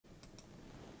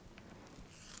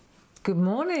Good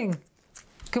morning.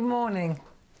 Good morning.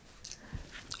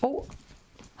 Oh,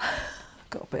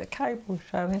 got a bit of cable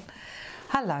showing.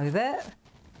 Hello there.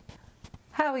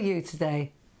 How are you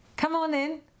today? Come on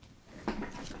in.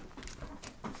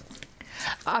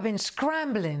 I've been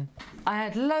scrambling. I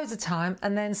had loads of time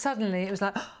and then suddenly it was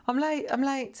like, oh, I'm late. I'm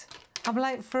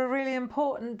late for a really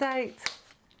important date.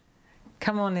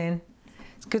 Come on in.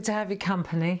 It's good to have your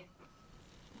company.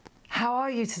 How are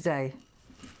you today?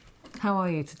 How are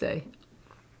you today?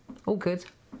 All good?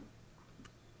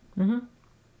 Come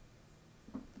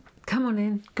on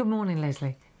in. Good morning,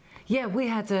 Leslie. Yeah, we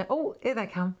had a... Oh, here they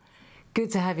come.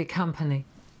 Good to have your company.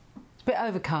 It's a bit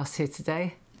overcast here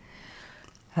today.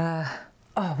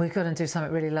 Oh, we've got to do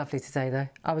something really lovely today, though.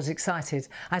 I was excited.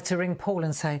 I had to ring Paul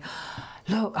and say,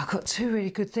 look, I've got two really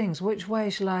good things. Which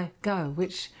way shall I go?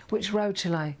 Which road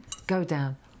shall I go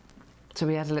down? So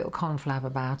we had a little conflab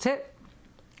about it.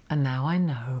 And now I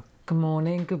know. Good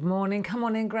morning, good morning. Come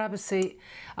on in, grab a seat.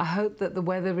 I hope that the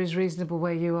weather is reasonable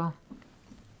where you are.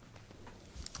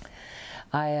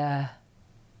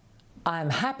 I'm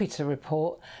happy to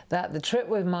report that the trip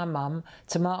with my mum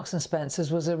to Marks and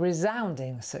Spencer's was a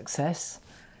resounding success.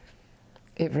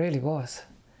 It really was.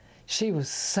 She was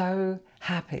so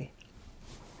happy.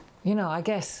 You know, I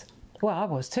guess, well, I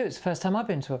was too. It's the first time I've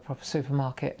been to a proper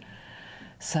supermarket.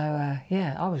 So,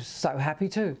 yeah, I was so happy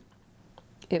too.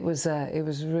 It was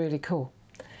really cool.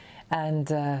 And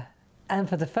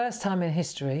for the first time in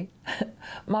history,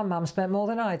 my mum spent more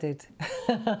than I did,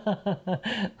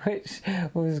 which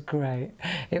was great.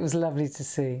 It was lovely to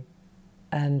see.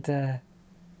 And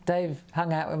Dave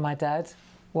hung out with my dad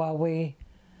while we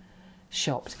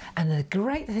shopped. And the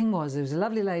great thing was, there was a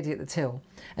lovely lady at the till,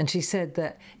 and she said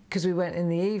that, because we went in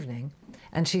the evening,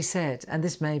 and she said, and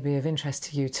this may be of interest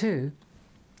to you too,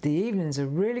 the evenings are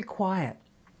really quiet.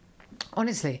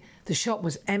 Honestly, the shop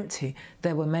was empty.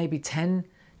 There were maybe 10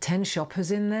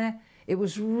 shoppers in there. It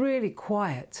was really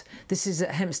quiet. This is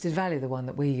at Hempstead Valley, the one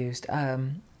that we used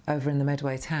over in the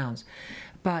Medway towns.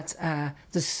 But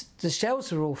the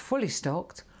shelves were all fully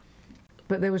stocked,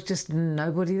 but there was just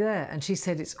nobody there. And she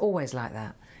said it's always like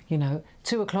that. You know,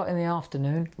 2 o'clock in the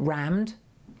afternoon, rammed.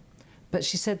 But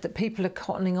she said that people are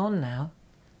cottoning on now,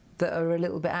 that are a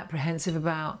little bit apprehensive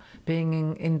about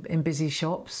being in busy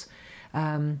shops.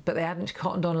 But they hadn't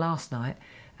cottoned on last night.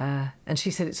 And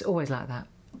she said it's always like that,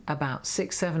 about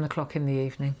 6, 7 o'clock in the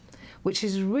evening, which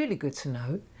is really good to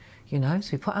know, you know.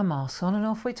 So we put our masks on and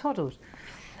off we toddled.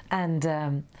 And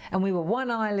we were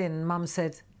one aisle in, and Mum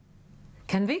said,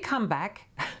 can we come back?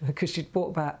 Because she'd bought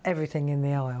about everything in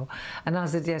the aisle. And I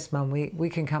said, yes, Mum, we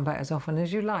can come back as often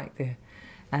as you like, dear.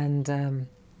 And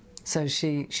so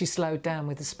she slowed down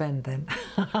with the spend then.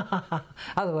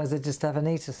 Otherwise they'd just have an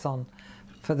eat-a-thon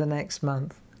for the next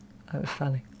month. That was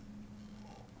funny.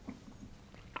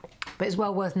 But it's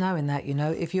well worth knowing that, you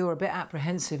know, if you're a bit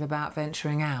apprehensive about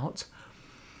venturing out,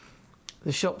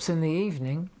 the shops in the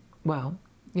evening, well,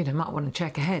 you know, might want to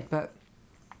check ahead, but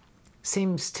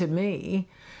seems to me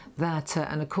that,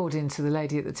 and according to the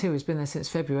lady at the till who's been there since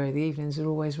February, the evenings are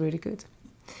always really good.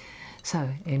 So,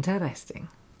 interesting.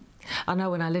 I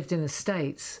know when I lived in the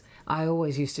States, I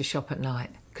always used to shop at night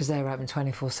because they were open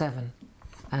 24/7.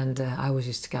 And I always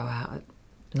used to go out at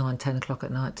 9, 10 o'clock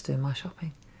at night to do my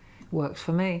shopping. Works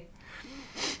for me.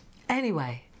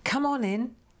 Anyway, come on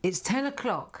in. It's 10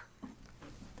 o'clock.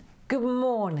 Good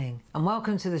morning and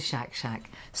welcome to the SHAC.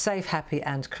 Safe, happy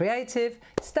and creative.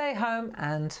 Stay home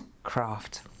and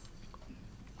craft.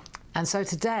 And so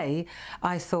today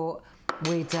I thought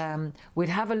we'd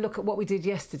have a look at what we did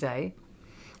yesterday.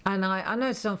 And I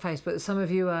noticed on Facebook that some of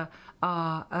you are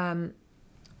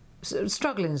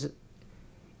struggling.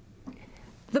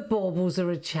 The baubles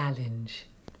are a challenge.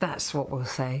 That's what we'll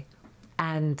say.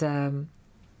 And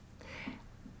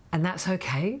that's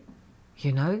okay,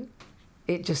 you know.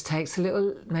 It just takes a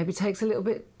little, maybe takes a little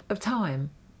bit of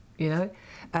time, you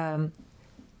know.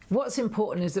 What's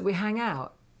important is that we hang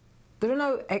out. There are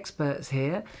no experts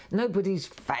here. Nobody's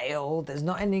failed. There's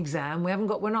not an exam. We're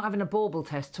not having a bauble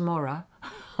test tomorrow.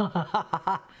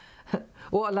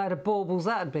 What a load of baubles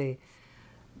that'd be.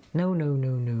 No, no,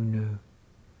 no, no, no.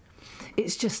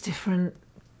 It's just different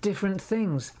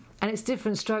things. And it's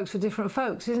different strokes for different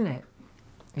folks, isn't it?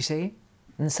 You see?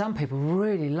 And some people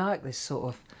really like this sort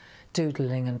of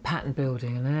doodling and pattern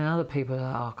building, and then other people are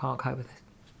like, oh, I can't cope with this.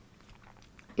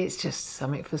 It's just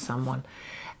something for someone.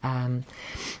 And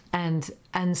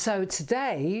so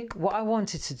today, what I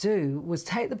wanted to do was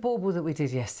take the bauble that we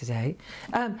did yesterday.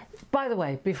 By the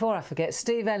way, before I forget,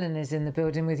 Steve Ellen is in the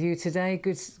building with you today.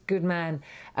 Good man.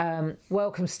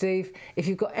 Welcome, Steve. If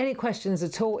you've got any questions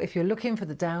at all, if you're looking for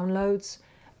the downloads,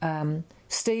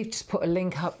 Steve, just put a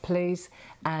link up, please,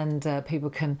 and people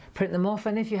can print them off.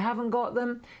 And if you haven't got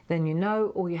them, then you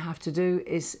know all you have to do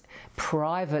is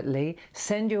privately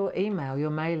send your email, your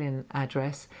mailing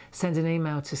address, send an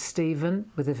email to Stephen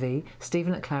with a V,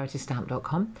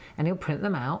 stephen@claritystamp.com, and he'll print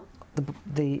them out,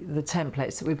 the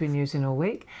templates that we've been using all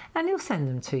week, and he'll send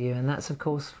them to you, and that's of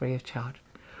course free of charge.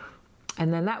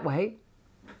 And then that way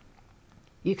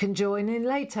you can join in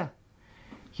later,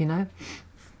 you know.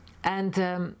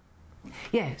 And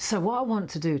yeah, so what I want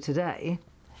to do today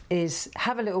is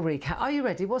have a little recap. Are you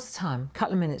ready? What's the time? A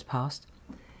couple of minutes past.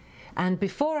 And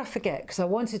before I forget, because I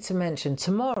wanted to mention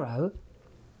tomorrow,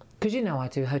 because you know I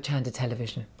do Hochanda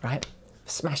television, right?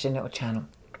 Smashing little channel.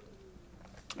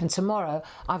 And tomorrow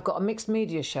I've got a mixed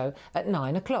media show at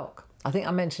 9 o'clock. I think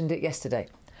I mentioned it yesterday,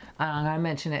 and I'm going to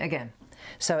mention it again.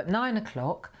 So at 9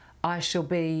 o'clock I shall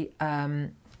be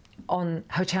on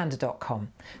hochanda.com,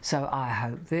 so I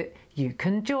hope that you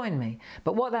can join me.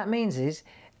 But what that means is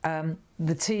the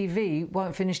TV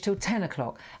won't finish till 10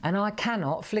 o'clock, and I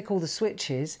cannot flick all the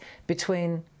switches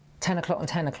between 10 o'clock and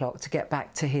 10 o'clock to get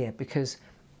back to here, because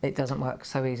it doesn't work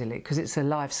so easily, because it's a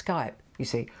live Skype, you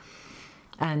see,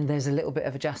 and there's a little bit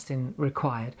of adjusting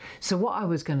required. So what I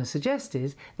was going to suggest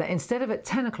is that instead of at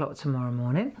 10 o'clock tomorrow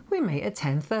morning, we meet at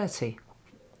 10:30.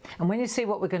 And when you see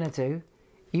what we're going to do,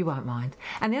 you won't mind.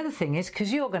 And the other thing is,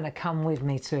 because you're going to come with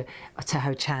me to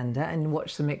Hochanda and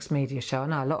watch the mixed media show, I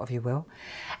know a lot of you will,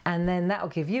 and then that'll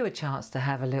give you a chance to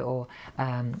have a little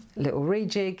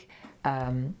rejig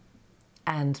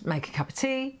and make a cup of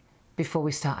tea before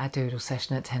we start our doodle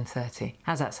session at 10:30.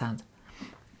 How's that sound?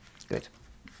 Good.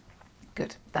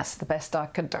 Good. That's the best I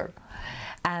can do.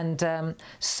 And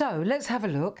so let's have a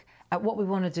look at what we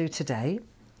want to do today.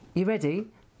 You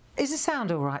ready? Is the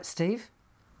sound all right, Steve?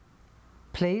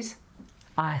 Please?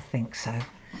 I think so.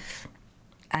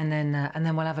 And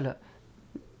then we'll have a look.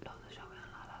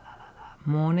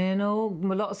 Morning all,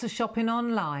 lots of shopping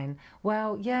online.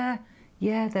 Well, yeah,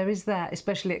 there is that,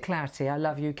 especially at Clarity. I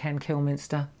love you, Ken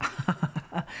Kilminster.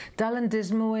 Dull and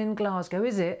dismal in Glasgow,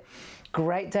 is it?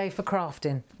 Great day for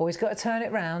crafting. Always got to turn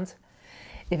it round.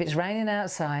 If it's raining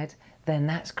outside, then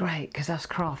that's great, because us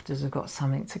crafters have got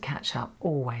something to catch up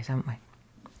always, haven't we?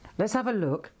 Let's have a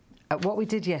look at what we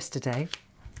did yesterday,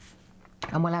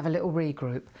 and we'll have a little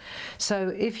regroup. So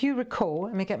if you recall,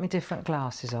 let me get my different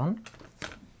glasses on.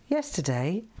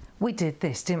 Yesterday we did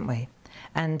this, didn't we?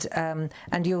 And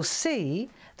you'll see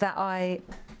that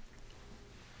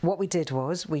what we did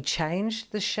was we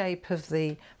changed the shape of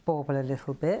the bauble a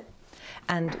little bit,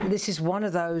 and this is one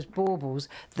of those baubles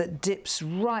that dips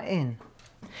right in.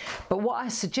 But what I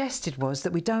suggested was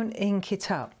that we don't ink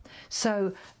it up.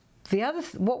 So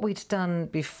what we'd done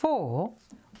before,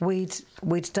 we'd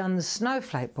done the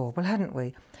snowflake bauble, hadn't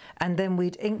we? And then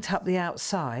we'd inked up the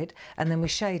outside, and then we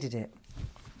shaded it.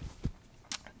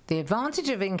 The advantage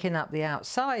of inking up the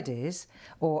outside is,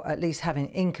 or at least having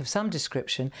ink of some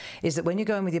description, is that when you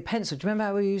go in with your pencil, do you remember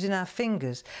how we were using our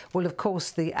fingers? Well, of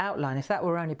course, the outline, if that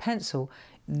were only pencil,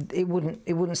 it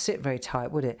wouldn't sit very tight,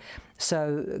 would it?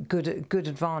 So good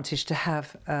advantage to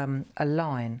have a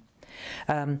line.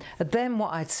 Then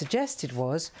what I'd suggested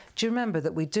was, do you remember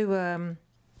that we do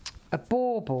a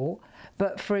bauble,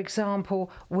 but for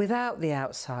example without the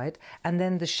outside, and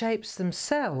then the shapes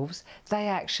themselves, they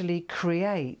actually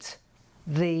create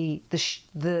the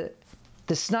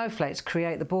snowflakes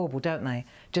create the bauble, don't they,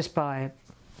 just by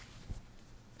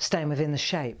staying within the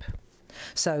shape.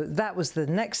 So that was the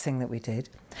next thing that we did.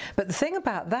 But the thing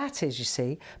about that is, you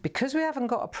see, because we haven't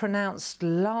got a pronounced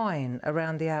line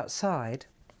around the outside,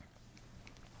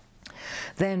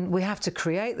 then we have to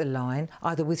create the line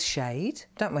either with shade,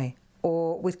 don't we,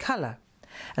 or with colour.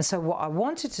 And so what I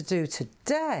wanted to do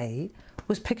today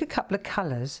was pick a couple of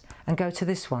colours and go to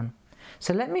this one.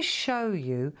 So let me show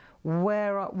you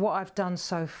what I've done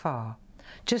so far,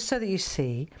 just so that you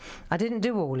see. I didn't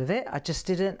do all of it, I just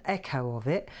did an echo of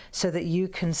it, so that you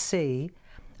can see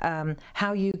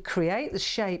how you create the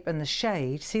shape and the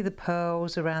shade. See the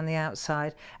pearls around the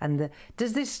outside, and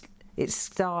it's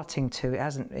starting to,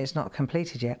 it's not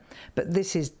completed yet, but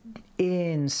this is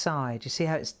inside. You see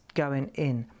how it's going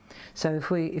in. So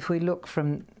if we look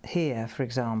from here, for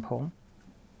example,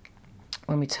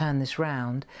 when we turn this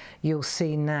round, you'll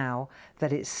see now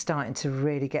that it's starting to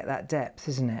really get that depth,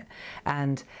 isn't it?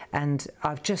 And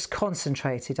I've just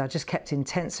concentrated, I just kept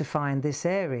intensifying this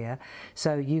area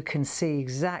so you can see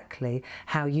exactly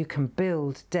how you can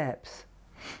build depth,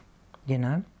 you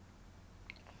know?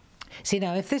 See,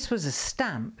 now if this was a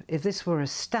stamp, if this were a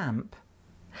stamp,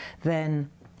 then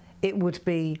it would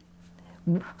be,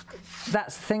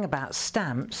 that's the thing about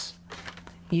stamps,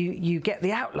 you get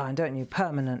the outline, don't you,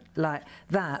 permanent, like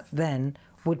that. Then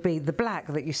would be the black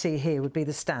that you see here would be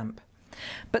the stamp.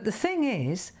 But the thing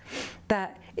is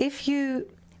that if you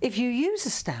use a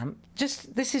stamp,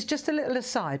 this is just a little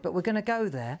aside, but we're going to go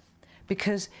there,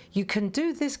 because you can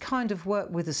do this kind of work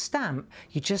with a stamp.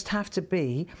 You just have to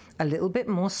be a little bit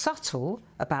more subtle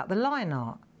about the line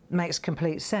art. Makes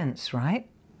complete sense, right?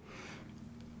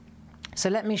 So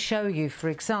let me show you, for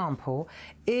example,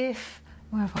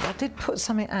 well, I did put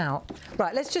something out.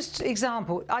 Right, let's just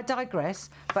example. I digress,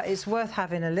 but it's worth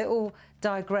having a little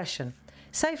digression.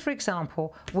 Say, for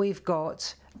example, we've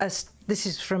got this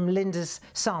is from Linda's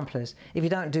samplers. If you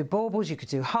don't do baubles, you could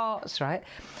do hearts, right?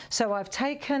 So I've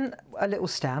taken a little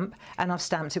stamp and I've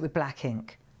stamped it with black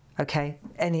ink. Okay,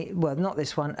 well, not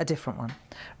this one, a different one.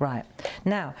 Right,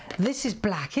 now this is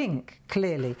black ink,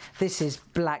 clearly. This is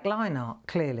black line art,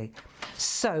 clearly.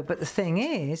 So, but the thing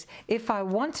is, if I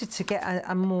wanted to get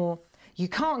a more, you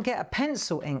can't get a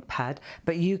pencil ink pad,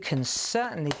 but you can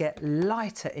certainly get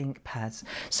lighter ink pads.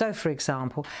 So for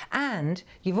example, and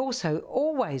you've also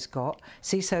always got,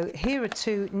 see, so here are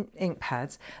two ink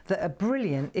pads that are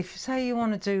brilliant if, say, you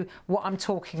want to do what I'm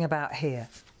talking about here.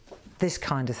 This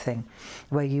kind of thing,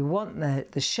 where you want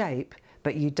the shape,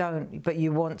 but you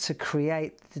want to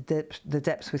create the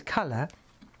depth with colour.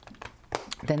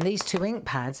 Then these two ink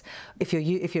pads, if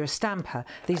you're a stamper,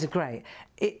 these are great.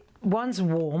 One's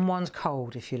warm, one's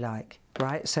cold, if you like,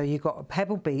 right? So you've got a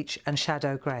Pebble Beach and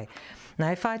Shadow Grey.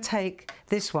 Now, if I take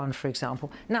this one, for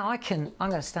example, now I'm going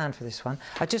to stand for this one.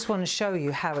 I just want to show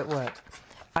you how it works.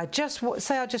 I just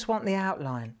want the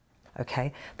outline.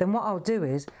 Okay, then what I'll do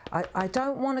is, I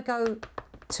don't want to go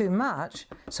too much,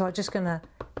 so I'm just going to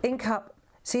ink up.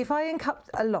 See, if I ink up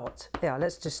a lot, yeah,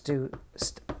 let's just do,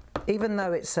 even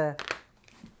though it's a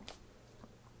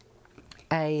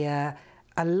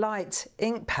light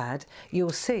ink pad, you'll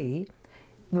see,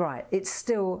 right, it's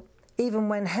still, even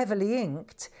when heavily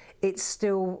inked, it's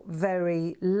still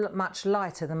very much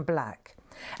lighter than black.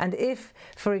 And if,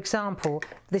 for example,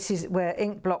 this is where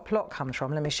ink blot plot comes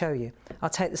from, let me show you. I'll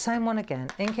take the same one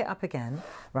again, ink it up again,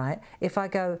 right? If I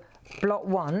go blot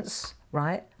once,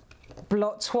 right,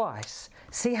 blot twice,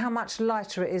 see how much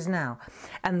lighter it is now.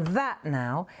 And that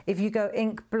now, if you go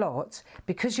ink blot,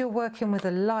 because you're working with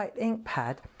a light ink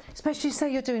pad, especially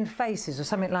say you're doing faces or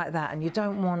something like that, and you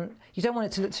don't want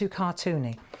it to look too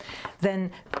cartoony, then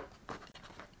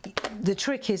the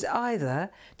trick is either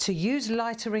to use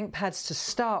lighter ink pads to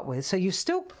start with, so you've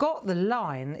still got the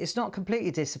line, it's not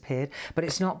completely disappeared, but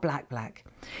it's not black.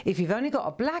 If you've only got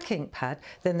a black ink pad,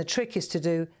 then the trick is to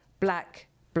do black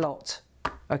blot,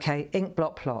 okay, ink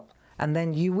blot plot, and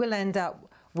then you will end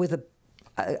up with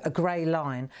a grey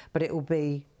line, but it will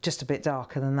be just a bit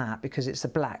darker than that because it's a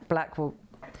black. Black will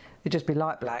just be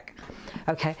light black,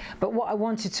 okay? But what I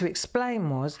wanted to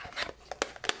explain was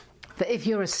that if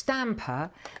you're a stamper,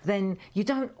 then you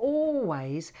don't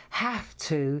always have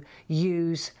to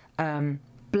use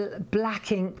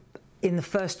black ink in the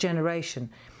first generation.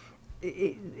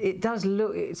 It does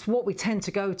look, it's what we tend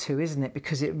to go to, isn't it?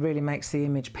 Because it really makes the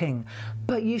image ping.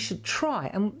 But you should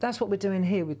try, and that's what we're doing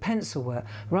here with pencil work.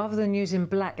 Rather than using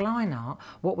black line art,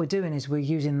 what we're doing is we're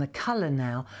using the colour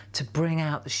now to bring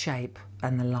out the shape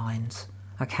and the lines,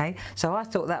 okay? So I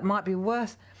thought that might be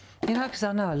worth, you know, because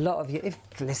I know a lot of you,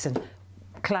 listen,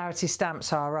 clarity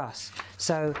stamps are us.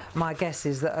 So my guess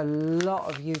is that a lot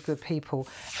of you good people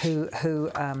who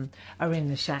are in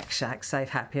the SHAC, Safe,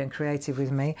 Happy and Creative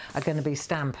with me are going to be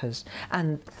stampers.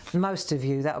 And most of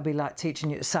you, that'll be like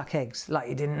teaching you to suck eggs, like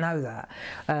you didn't know that.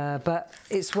 But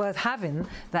it's worth having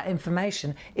that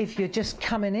information. If you're just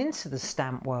coming into the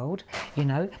stamp world, you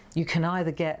know, you can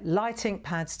either get light ink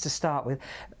pads to start with,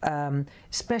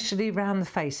 especially around the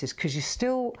faces, because you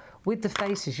still, with the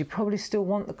faces, you probably still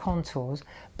want the contours,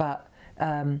 but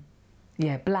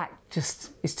yeah, black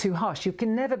just is too harsh. You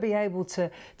can never be able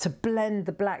to blend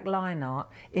the black line art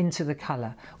into the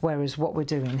colour. Whereas what we're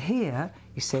doing here,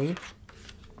 you see,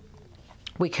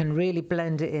 we can really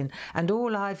blend it in. And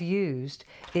all I've used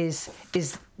is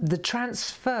the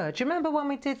transfer. Do you remember when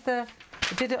we did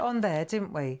it on there,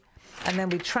 didn't we? And then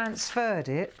we transferred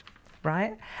it,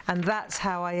 right? And that's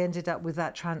how I ended up with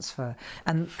that transfer.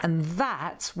 And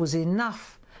that was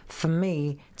enough for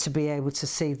me to be able to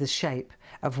see the shape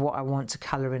of what I want to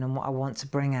colour in and what I want to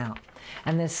bring out.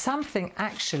 And there's something,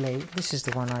 actually, this is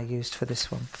the one I used for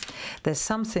this one. There's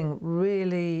something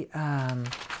really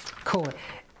cool.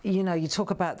 You know, you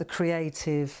talk about the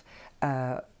creative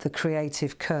the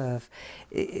creative curve.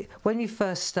 When you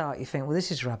first start, you think, well,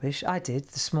 this is rubbish. I did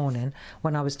this morning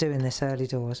when I was doing this early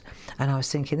doors, and I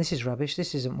was thinking, this is rubbish,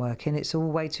 this isn't working, it's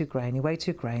all way too grainy, way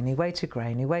too grainy, way too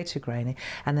grainy, way too grainy.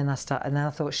 And then I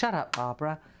thought, shut up,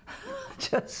 Barbara.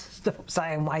 Just stop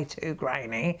saying way too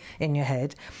grainy in your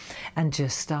head and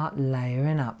just start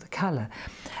layering up the colour.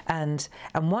 And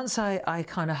once I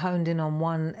kind of honed in on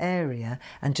one area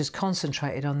and just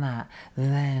concentrated on that,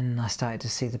 then I started to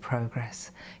see the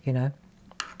progress, you know.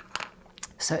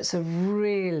 So it's a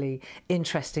really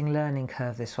interesting learning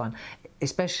curve, this one,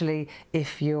 especially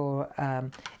if you're,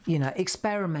 you know,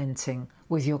 experimenting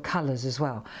with your colours as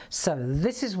well. So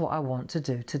this is what I want to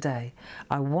do today.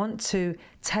 I want to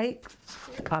take,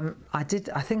 I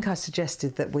think I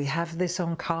suggested that we have this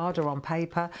on card or on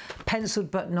paper, penciled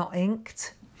but not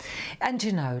inked. And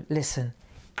you know, listen,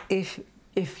 if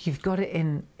you've got it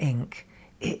in ink,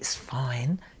 it's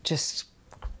fine. Just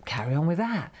carry on with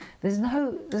that. There's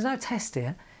no test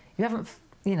here. You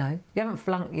haven't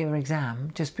flunked your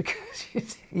exam just because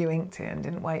you inked it and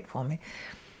didn't wait for me.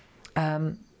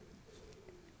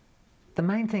 The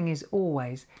main thing is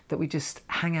always that we just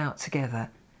hang out together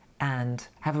and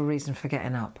have a reason for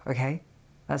getting up, okay?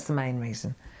 That's the main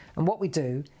reason. And what we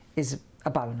do is a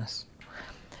bonus.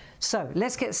 So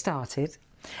let's get started.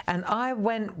 And I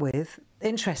went with,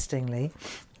 interestingly,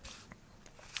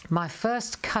 my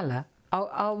first colour.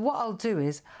 What I'll do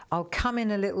is I'll come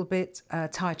in a little bit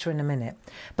tighter in a minute,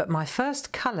 but my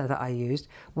first colour that I used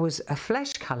was a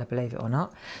flesh colour, believe it or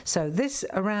not. So this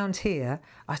around here,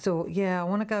 I thought, yeah, I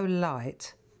want to go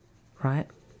light, right?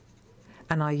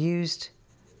 And I used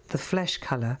the flesh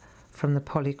colour from the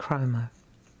Polychromo.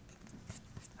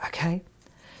 Okay,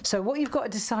 so what you've got to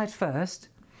decide first,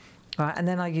 right? And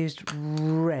then I used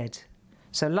red.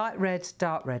 So light red,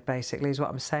 dark red, basically, is what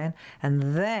I'm saying. And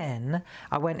then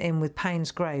I went in with Payne's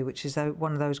Grey, which is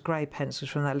one of those grey pencils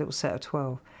from that little set of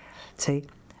 12. See?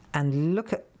 And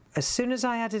look at, as soon as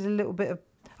I added a little bit of,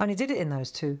 I only did it in those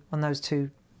two, on those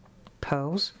two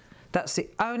pearls. That's the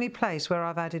only place where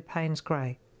I've added Payne's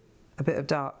Grey, a bit of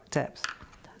dark depth.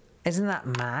 Isn't that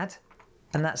mad?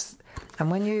 And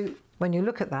when you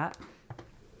look at that,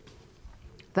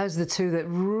 those are the two that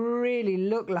really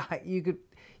look like you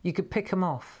could pick them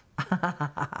off.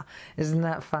 Isn't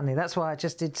that funny? That's why I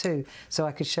just did two, so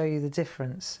I could show you the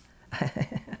difference.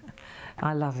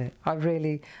 I love it. I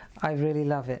really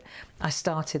love it. I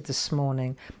started this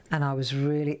morning and I was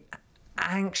really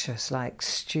anxious, like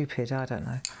stupid, I don't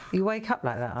know. You wake up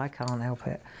like that, I can't help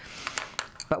it.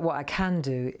 But what I can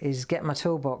do is get my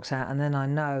toolbox out, and then I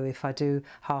know if I do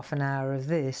half an hour of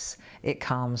this, it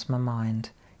calms my mind,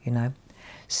 you know.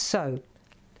 So,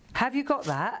 have you got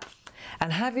that?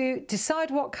 And have you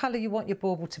decide what colour you want your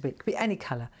bauble to be? It could be any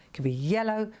colour. It could be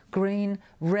yellow, green,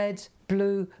 red,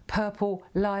 blue, purple,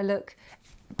 lilac.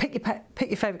 Pick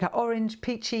your favourite colour. Orange,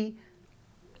 peachy.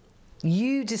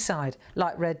 You decide.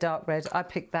 Light red, dark red. I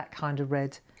picked that kind of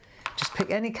red. Just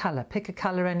pick any colour. Pick a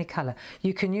colour, any colour.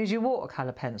 You can use your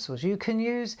watercolour pencils. You can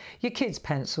use your kids'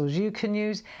 pencils. You can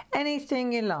use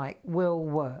anything you like will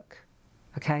work.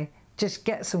 Okay? Just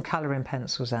get some colouring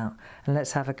pencils out and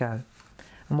let's have a go.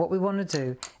 And what we want to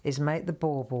do is make the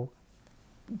bauble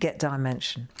get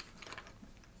dimension.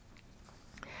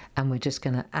 And we're just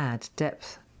going to add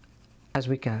depth as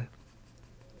we go.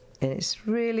 And it's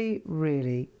really,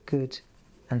 really good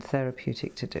and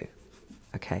therapeutic to do.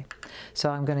 Okay, so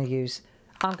I'm going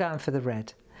for the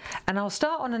red. And I'll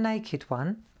start on a naked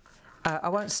one. I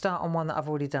won't start on one that I've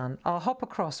already done. I'll hop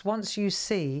across once you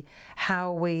see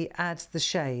how we add the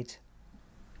shade.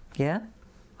 Yeah?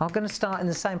 I'm going to start in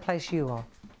the same place you are.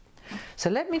 So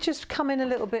let me just come in a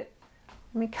little bit.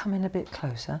 Let me come in a bit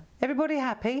closer. Everybody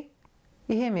happy?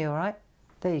 You hear me all right?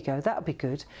 There you go. That'll be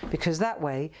good, because that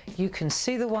way you can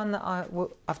see the one that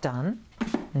I've done,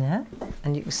 yeah,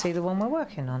 and you can see the one we're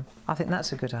working on. I think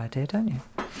that's a good idea, don't you?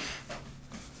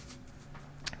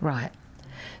 Right.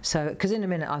 So, because in a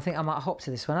minute I think I might hop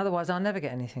to this one, otherwise I'll never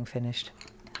get anything finished.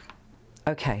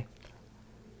 Okay.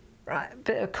 Right, a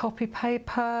bit of copy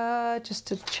paper just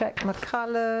to check my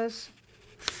colours.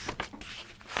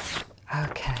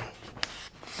 Okay.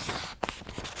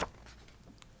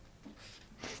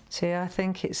 See, I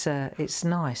think it's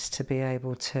nice to be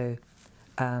able to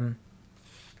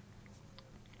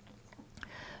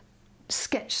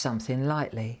sketch something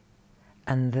lightly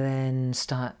and then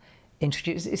start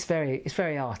introduce. It's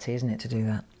very arty, isn't it, to do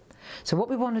that? So what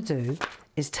we want to do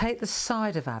is take the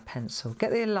side of our pencil,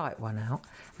 get the light one out,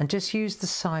 and just use the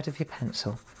side of your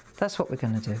pencil. That's what we're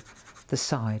going to do. The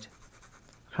side,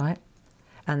 right?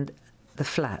 And the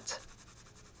flat.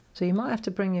 So you might have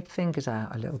to bring your fingers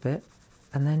out a little bit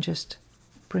and then just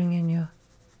bring in your,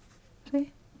 see?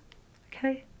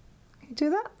 Okay, can you do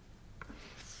that?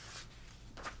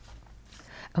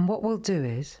 And what we'll do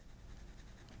is,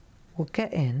 we'll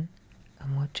get in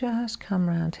and we'll just come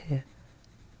round here,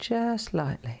 just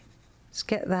lightly. Let's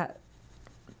get that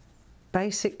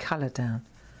basic colour down.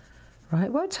 Right,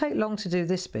 it won't take long to do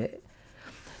this bit.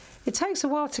 It takes a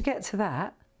while to get to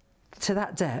that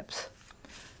depth,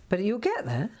 but you'll get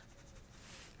there.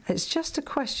 It's just a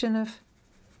question of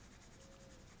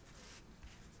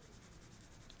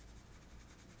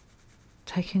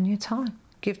taking your time.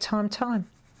 Give time.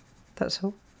 That's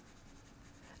all.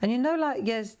 And you know, like,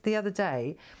 yes, the other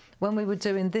day when we were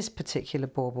doing this particular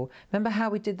bauble, remember how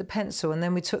we did the pencil and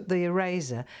then we took the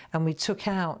eraser and we took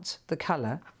out the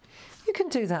colour? You can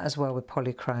do that as well with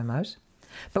polychromos.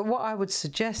 But what I would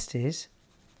suggest is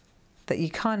that you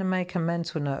kind of make a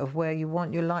mental note of where you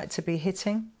want your light to be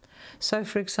hitting. So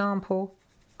for example,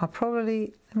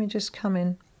 let me just come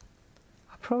in.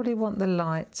 I probably want the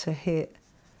light to hit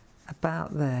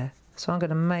about there. So I'm going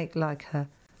to make like a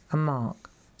mark.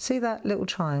 See that little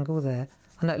triangle there?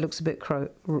 I know it looks a bit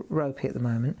ropey at the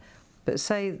moment, but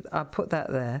say I put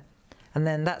that there, and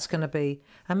then that's going to be,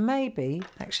 and maybe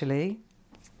actually,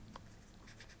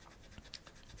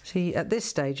 see at this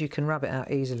stage you can rub it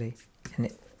out easily and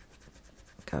it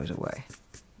goes away.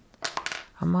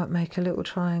 I might make a little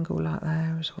triangle like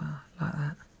there as well, like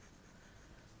that.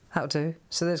 That'll do.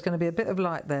 So there's going to be a bit of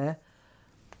light there.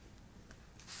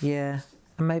 Yeah,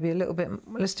 and maybe a little bit,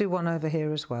 let's do one over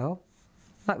here as well,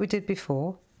 like we did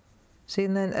before. See,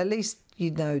 and then at least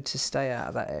you know to stay out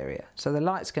of that area. So the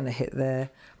light's going to hit there.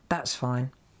 That's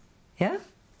fine. Yeah?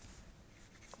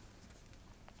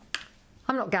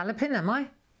 I'm not galloping, am I?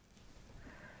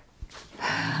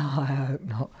 I hope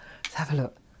not. Let's have a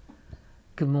look.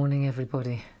 Good morning,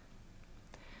 everybody.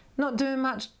 Not doing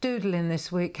much doodling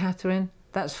this week, Catherine.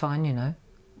 That's fine, you know.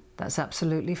 That's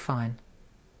absolutely fine.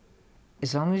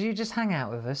 As long as you just hang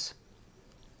out with us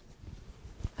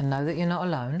and know that you're not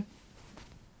alone.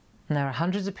 And there are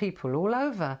hundreds of people all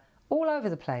over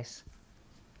the place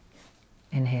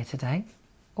in here today.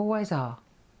 Always are.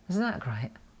 Isn't that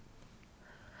great?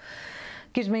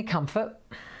 Gives me comfort.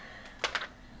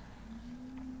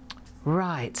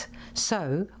 Right,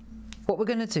 so what we're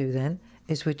going to do then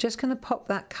is we're just going to pop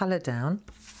that colour down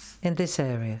in this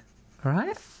area, all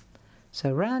right?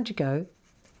 So round you go,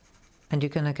 and you're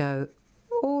going to go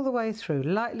all the way through,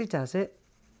 lightly does it,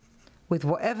 with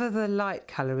whatever the light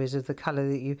colour is of the colour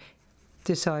that you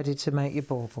decided to make your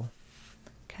bauble.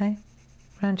 Okay,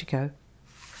 round you go.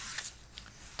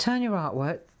 Turn your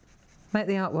artwork, make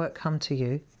the artwork come to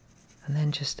you, and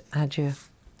then just add your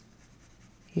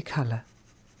colour.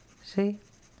 See?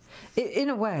 In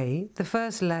a way, the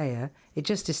first layer, it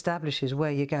just establishes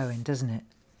where you're going, doesn't it?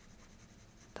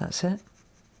 That's it.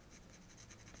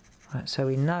 Right, so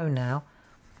we know now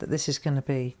that this is going to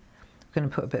be, we're going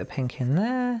to put a bit of pink in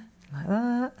there, like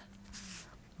that.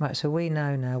 Right, so we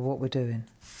know now what we're doing.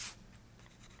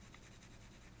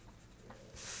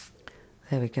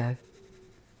 There we go.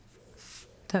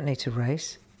 Don't need to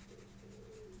race.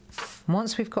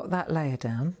 Once we've got that layer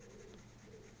down,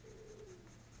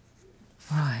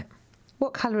 right,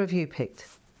 what colour have you picked?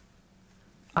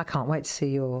 I can't wait to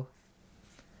see your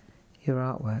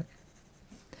artwork.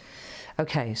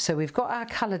 Okay, so we've got our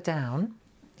colour down,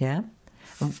 yeah?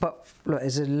 But look,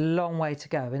 there's a long way to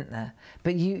go, isn't there?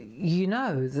 But you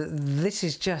know that this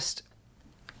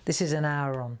is an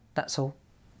hour on, that's all.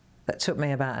 That took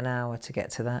me about an hour to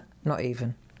get to that, not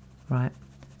even, right?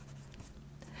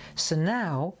 So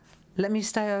now, let me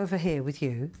stay over here with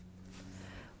you.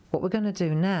 What we're going to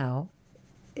do now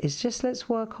is just let's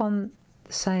work on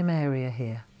the same area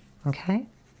here, okay?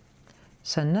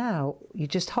 So now you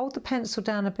just hold the pencil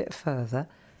down a bit further.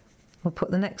 We'll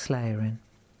put the next layer in.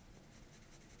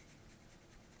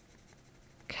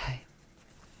 Okay.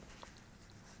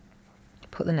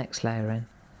 Put the next layer in.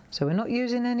 So we're not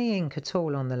using any ink at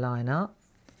all on the line art.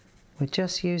 We're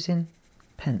just using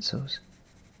pencils.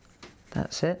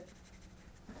 That's it.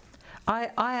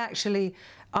 I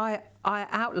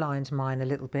outlined mine a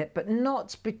little bit, but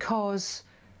not because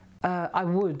I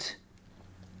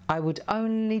would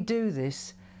only do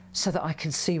this so that I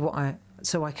can see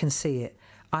so I can see it.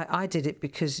 I did it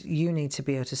because you need to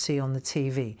be able to see on the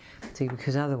TV, see,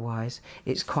 because otherwise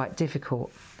it's quite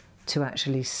difficult to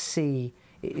actually see.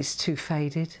 It's too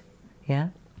faded, yeah?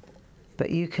 But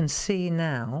you can see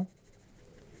now.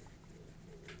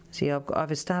 See,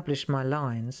 I've established my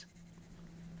lines.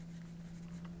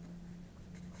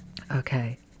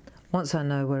 Okay, once I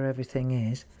know where everything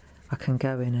is, I can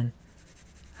go in and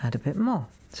add a bit more.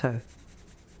 So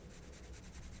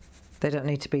they don't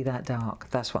need to be that dark,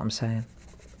 that's what I'm saying.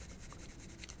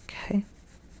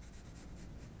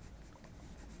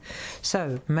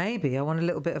 So maybe I want a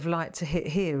little bit of light to hit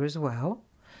here as well.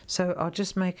 So I'll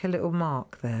just make a little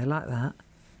mark there like that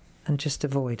and just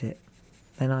avoid it.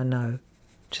 Then I know.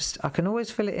 I can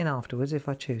always fill it in afterwards if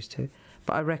I choose to.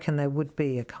 But I reckon there would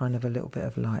be a kind of a little bit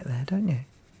of light there, don't you?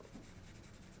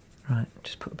 Right,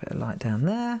 just put a bit of light down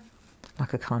there,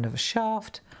 like a kind of a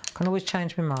shaft. I can always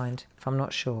change my mind if I'm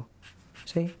not sure.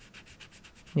 See?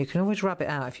 You can always rub it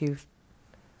out if you...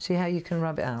 See how you can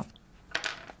rub it out?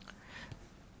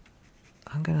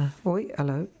 I'm gonna... Oi,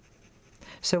 hello.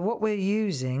 So what we're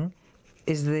using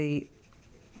is the...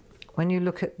 When you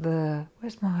look at the...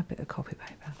 Where's my bit of copy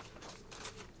paper?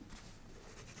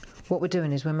 What we're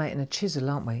doing is we're making a chisel,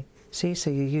 aren't we? See, so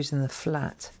you're using the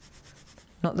flat,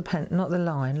 not the pen, not the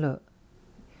line, look.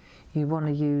 You want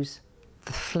to use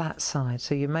the flat side.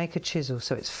 So you make a chisel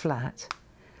so it's flat.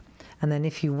 And then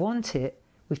if you want it,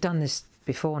 we've done this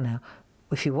before now,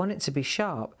 if you want it to be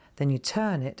sharp, then you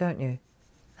turn it, don't you?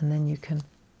 And then you can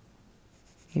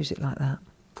use it like that,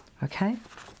 okay?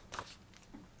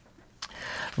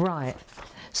 Right,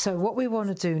 so what we want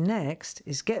to do next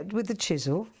is get with the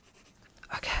chisel,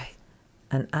 okay,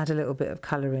 and add a little bit of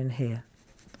colour in here.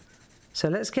 So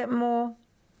let's get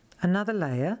another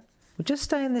layer. We'll just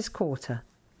stay in this quarter,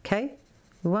 okay?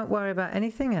 We won't worry about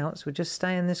anything else, we'll just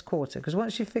stay in this quarter, because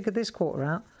once you figure this quarter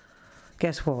out,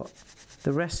 guess what?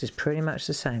 The rest is pretty much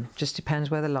the same, just depends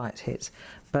where the light hits.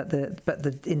 But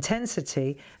the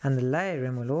intensity and the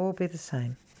layering will all be the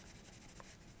same.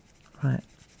 Right.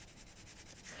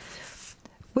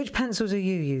 Which pencils are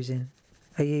you using?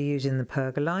 Are you using the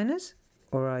pergoliners?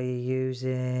 Or are you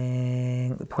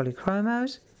using the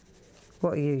polychromos?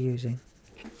 What are you using?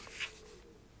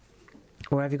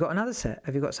 Or have you got another set?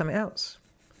 Have you got something else?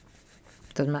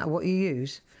 Doesn't matter what you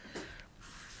use.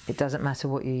 It doesn't matter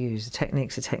what you use. The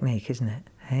technique's a technique, isn't it?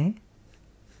 Hey?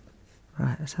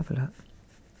 Right, let's have a look.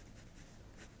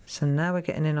 So now we're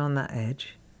getting in on that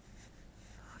edge.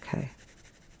 Okay.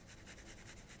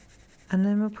 And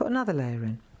then we'll put another layer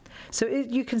in. So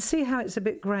you can see how it's a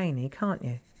bit grainy, can't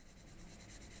you?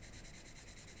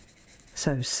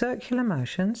 So circular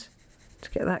motions to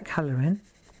get that colour in.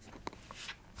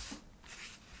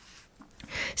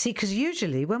 See, because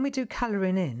usually when we do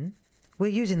colouring in, we're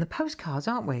using the postcards,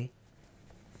 aren't we?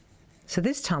 So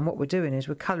this time what we're doing is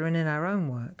we're colouring in our own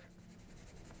work.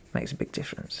 Makes a big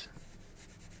difference.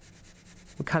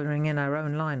 We're colouring in our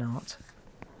own line art.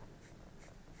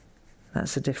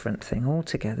 That's a different thing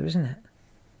altogether, isn't it?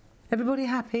 Everybody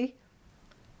happy?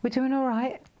 We're doing all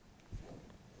right?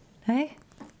 Hey?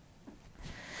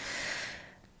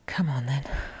 Come on then.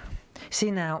 See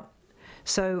now,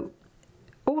 so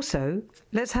also,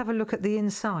 let's have a look at the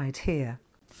inside here.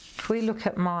 If we look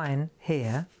at mine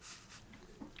here,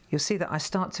 you'll see that I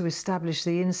start to establish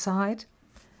the inside.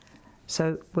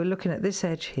 So we're looking at this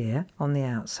edge here on the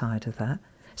outside of that.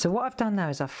 So what I've done now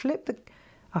is I flipped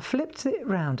it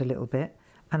round a little bit,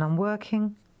 and I'm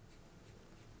working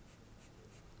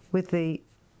with the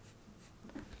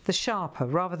sharper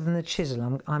rather than the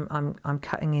chisel. I'm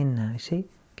cutting in now. You see,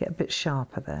 get a bit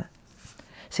sharper there.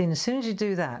 See, and as soon as you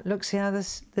do that, look, see how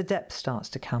the depth starts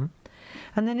to come.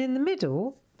 And then in the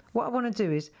middle, what I want to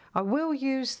do is I will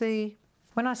use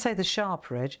when I say the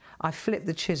sharper edge, I flip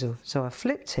the chisel. So I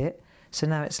flipped it, so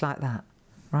now it's like that,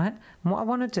 right? And what I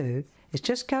want to do is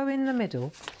just go in the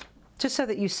middle, just so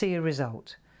that you see a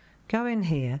result. Go in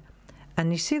here,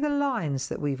 and you see the lines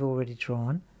that we've already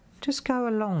drawn. Just go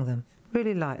along them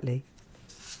really lightly.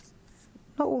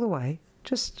 Not all the way,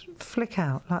 just flick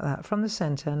out like that from the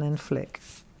centre and then flick.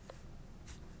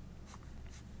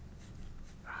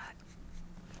 Right.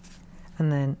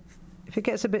 And then if it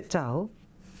gets a bit dull,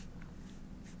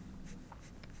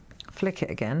 flick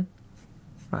it again.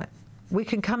 Right. We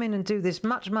can come in and do this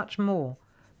much, much more,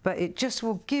 but it just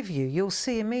will give you, you'll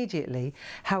see immediately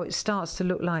how it starts to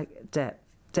look like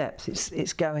depth.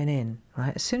 It's going in,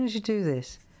 right? As soon as you do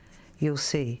this, you'll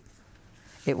see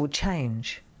it will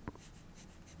change.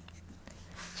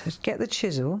 So get the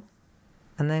chisel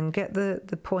and then get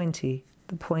the pointy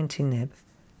nib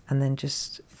and then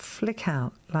just flick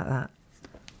out like that.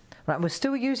 Right, we're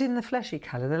still using the fleshy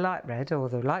colour, the light red or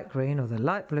the light green or the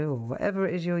light blue or whatever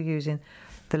it is you're using,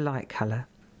 the light colour.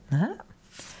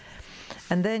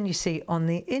 And then you see on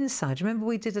the inside, remember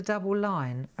we did a double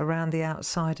line around the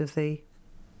outside of the...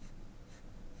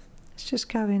 Let's just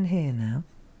go in here now.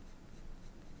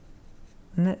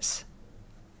 And let's...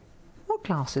 What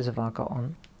glasses have I got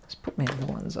on? Let's put my other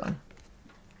ones on.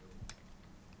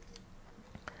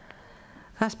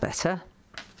 That's better.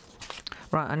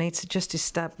 Right, I need to just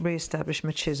re-establish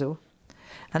my chisel.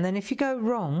 And then if you go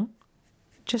wrong,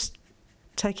 just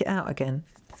take it out again.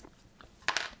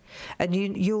 And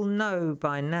you'll know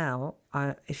by now,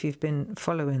 if you've been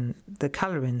following the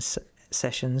colouring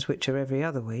sessions, which are every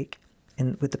other week,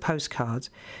 with the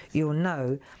postcards, you'll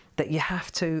know that you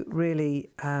have to really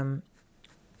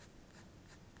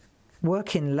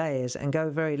work in layers and go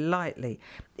very lightly.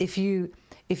 If you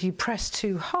press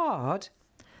too hard,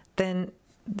 then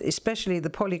especially the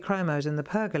polychromos and the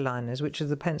pergoliners, which are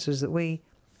the pencils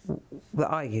that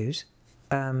I use,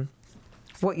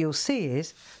 what you'll see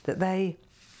is that they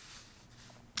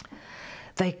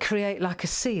create like a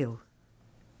seal.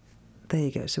 There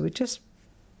you go. So we're just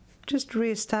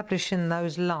re-establishing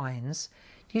those lines.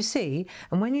 You see,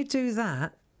 and when you do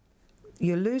that,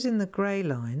 you're losing the grey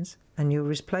lines and you're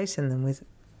replacing them with,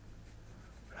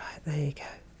 right, there you go.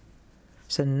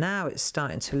 So now it's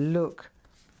starting to look,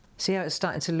 see how it's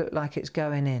starting to look like it's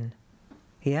going in?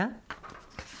 Yeah?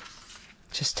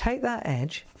 Just take that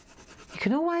edge. You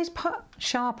can always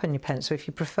sharpen your pencil if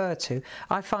you prefer to.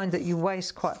 I find that you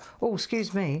waste quite, oh,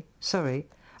 excuse me, sorry.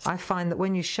 I find that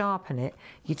when you sharpen it,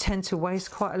 you tend to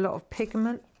waste quite a lot of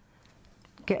pigment.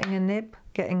 Getting a nib,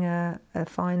 getting a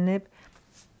fine nib.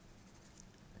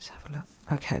 Let's have a look.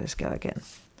 Okay, let's go again.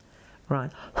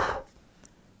 Right.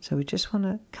 So we just want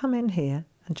to come in here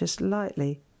and just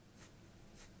lightly,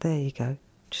 there you go,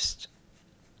 just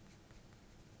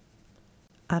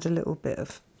add a little bit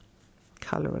of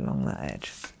colour along that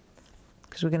edge.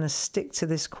 Because we're going to stick to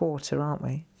this quarter, aren't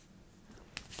we?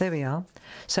 There we are.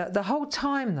 So the whole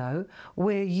time though,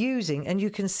 we're using, and you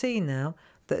can see now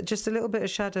that just a little bit of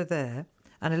shadow there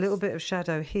and a little bit of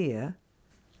shadow here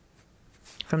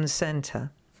from the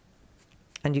centre,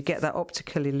 and you get that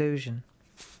optical illusion.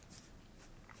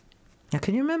 Now,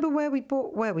 can you remember where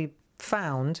we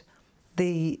found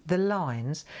the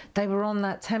lines? They were on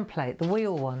that template, the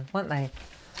wheel one, weren't they?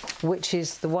 Which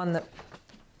is the one that,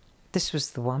 this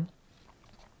was the one.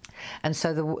 And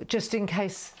so just in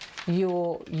case you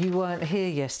weren't here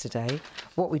yesterday,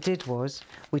 what we did was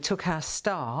we took our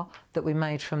star that we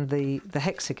made from the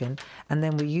hexagon, and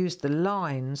then we used the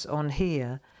lines on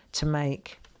here to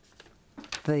make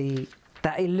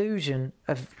that illusion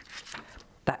of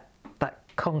that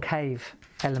concave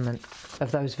element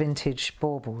of those vintage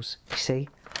baubles. You see,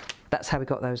 that's how we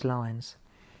got those lines.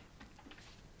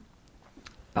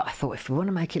 But I thought if we want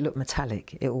to make it look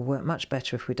metallic, it will work much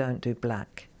better if we don't do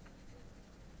black.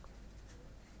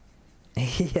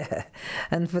 Yeah,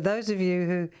 and for those of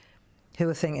you who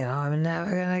are thinking, oh, I'm never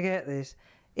going to get this,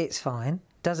 it's fine,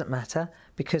 doesn't matter,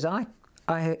 because I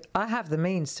have the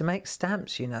means to make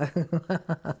stamps, you know.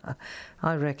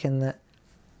 I reckon that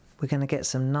we're going to get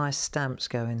some nice stamps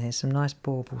going here, some nice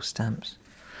bauble stamps,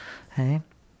 hey?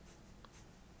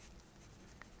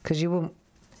 Because you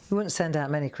wouldn't send out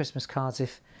many Christmas cards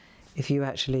if you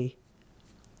actually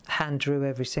hand drew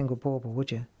every single bauble,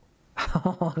 would you?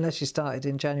 Unless you started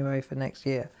in January for next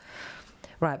year.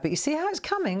 Right, but you see how it's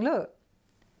coming, look.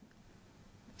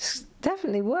 It's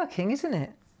definitely working, isn't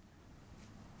it?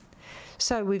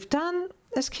 So we've done,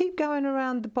 let's keep going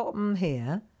around the bottom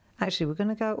here. Actually, we're going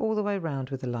to go all the way around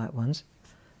with the light ones.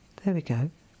 There we go.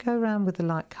 Go around with the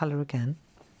light colour again.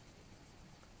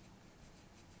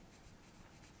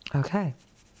 Okay.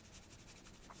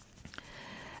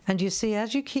 And you see,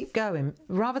 as you keep going,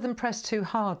 rather than press too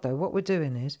hard though, what we're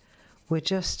doing is we're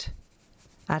just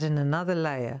adding another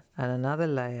layer and another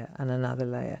layer and another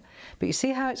layer. But you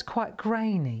see how it's quite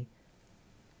grainy?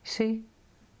 You see?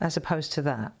 As opposed to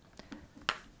that.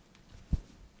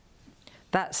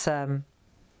 That's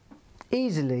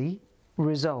easily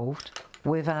resolved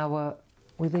with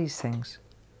these things.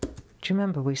 Do you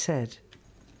remember we said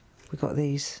we got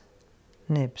these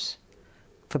nibs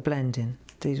for blending?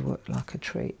 These work like a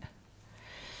treat.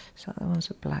 So that one's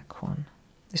a black one.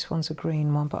 This one's a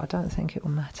green one, but I don't think it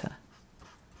will matter.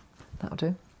 That'll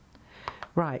do.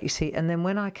 Right, you see, and then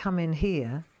when I come in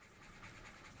here,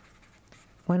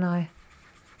 when I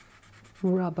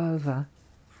rub over,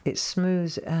 it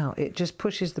smooths it out. It just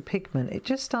pushes the pigment. It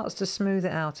just starts to smooth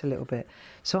it out a little bit.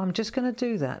 So I'm just going to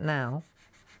do that now.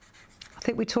 I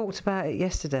think we talked about it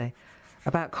yesterday,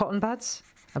 about cotton buds,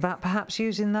 about perhaps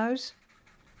using those.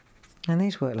 And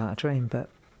these work like a dream, but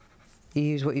you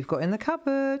use what you've got in the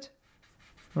cupboard.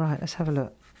 Right, let's have a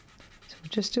look. So we'll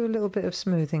just do a little bit of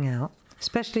smoothing out,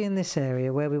 especially in this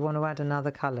area where we want to add another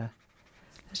colour.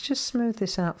 Let's just smooth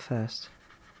this out first.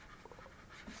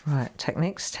 Right,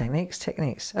 techniques, techniques,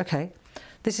 techniques. Okay,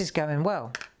 this is going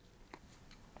well.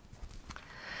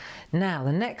 Now,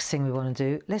 the next thing we want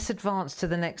to do, let's advance to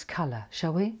the next colour,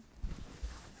 shall we?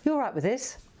 You all right with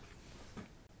this?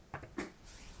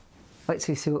 Wait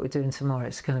till you see what we're doing tomorrow.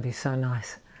 It's going to be so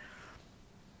nice.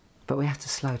 But we have to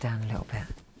slow down a little bit,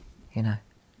 you know.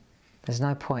 There's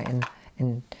no point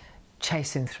in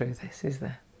chasing through this, is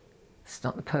there? It's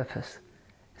not the purpose.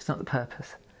 It's not the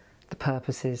purpose. The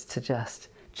purpose is to just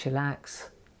chillax,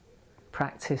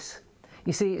 practice.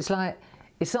 You see, it's like,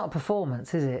 it's not a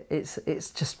performance, is it?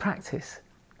 It's just practice.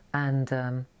 And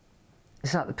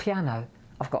it's like the piano.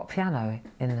 I've got a piano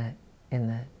in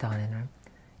the dining room,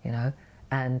 you know,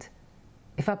 and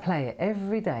if I play it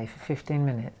every day for 15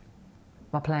 minutes,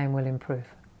 my playing will improve.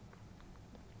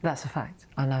 That's a fact.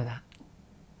 I know that.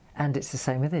 And it's the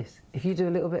same with this. If you do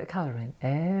a little bit of colouring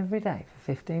every day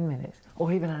for 15 minutes,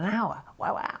 or even an hour,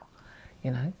 wow,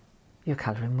 you know, your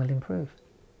colouring will improve.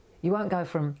 You won't go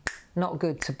from not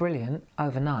good to brilliant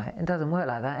overnight. It doesn't work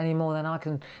like that any more than I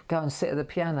can go and sit at the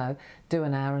piano, do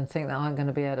an hour and think that I'm going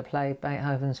to be able to play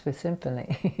Beethoven's Fifth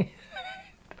Symphony.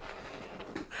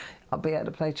 I'll be able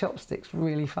to play chopsticks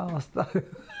really fast though.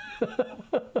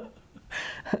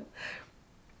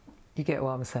 You get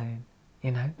what I'm saying,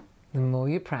 you know? The more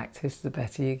you practice, the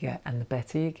better you get, and the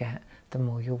better you get, the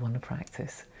more you'll want to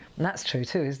practice. And that's true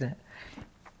too, isn't it?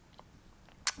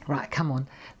 Right, come on,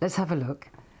 let's have a look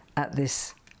at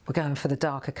this. We're going for the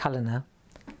darker colour now.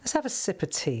 Let's have a sip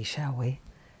of tea, shall we?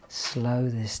 Slow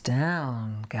this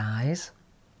down, guys.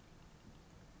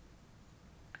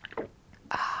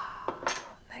 Ah,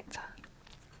 nectar.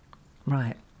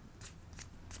 Right.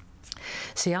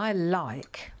 See, I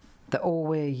like that all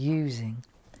we're using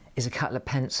is a couple of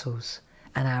pencils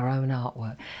and our own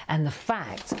artwork. And the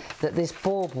fact that this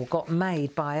bauble got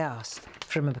made by us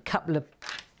from a couple of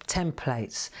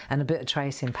templates and a bit of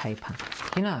tracing paper.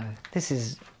 You know, this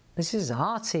is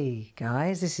arty,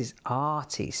 guys. This is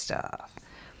arty stuff.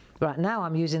 Right, now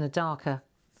I'm using a darker,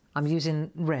 I'm using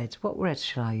red. What red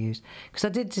should I use? Because I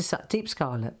did decide, deep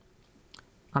scarlet.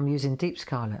 I'm using deep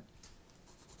scarlet.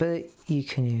 But you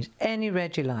can use any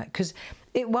red you like, because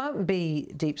it won't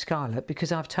be deep scarlet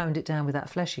because I've toned it down with that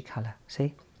fleshy colour,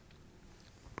 see?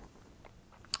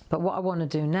 But what I want to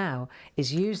do now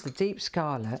is use the deep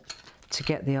scarlet to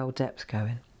get the old depth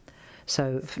going.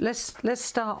 So let's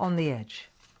start on the edge.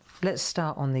 Let's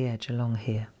start on the edge along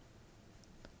here.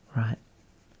 Right.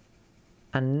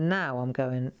 And now I'm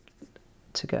going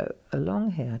to go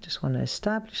along here. I just want to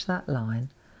establish that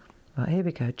line. Right, here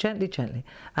we go, gently, gently.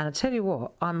 And I tell you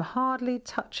what, I'm hardly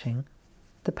touching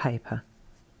the paper.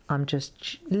 I'm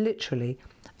just literally,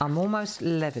 I'm almost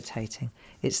levitating.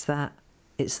 It's that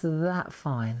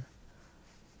fine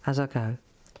as I go.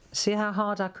 See how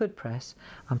hard I could press?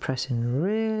 I'm pressing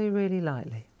really, really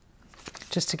lightly,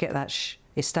 just to get that,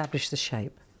 establish the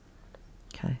shape.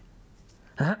 Okay.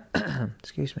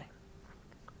 Excuse me.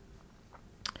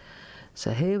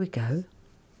 So here we go.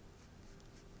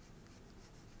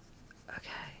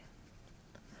 Okay.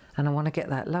 And I want to get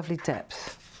that lovely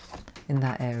depth in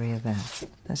that area there.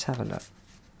 Let's have a look.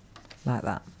 Like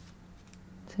that.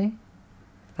 See?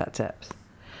 That depth.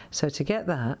 So to get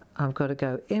that, I've got to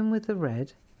go in with the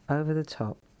red over the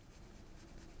top.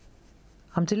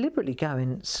 I'm deliberately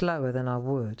going slower than I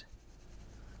would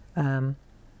because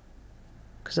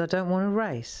I don't want to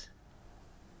race.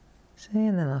 See,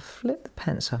 and then I flip the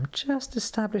pencil. I'm just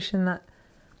establishing that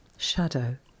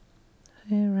shadow.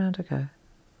 Here, around I go.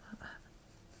 Like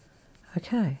that.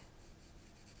 Okay.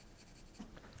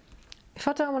 If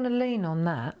I don't want to lean on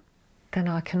that, then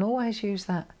I can always use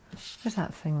that. Where's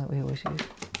that thing that we always use?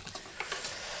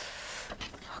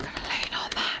 I'm going to lean on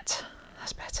that.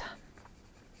 That's better.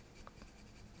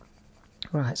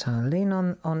 Right, so I'll lean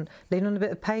on a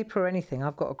bit of paper or anything.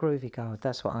 I've got a groovy guard.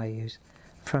 That's what I use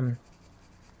from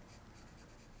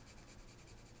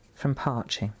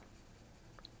parching.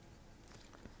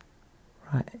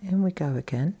 Right, in we go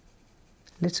again.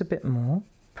 A little bit more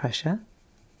pressure.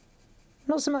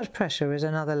 Not so much pressure as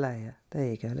another layer. There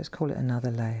you go, let's call it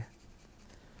another layer.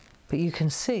 But you can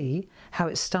see how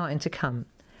it's starting to come.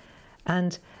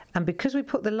 And because we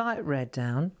put the light red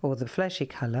down, or the fleshy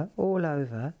colour, all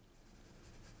over,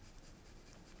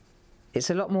 it's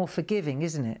a lot more forgiving,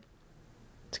 isn't it?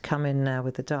 To come in now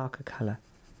with the darker colour.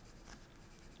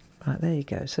 Right, there you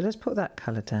go. So let's put that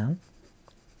colour down.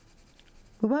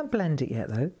 We won't blend it yet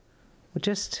though. We'll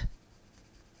just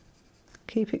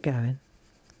keep it going.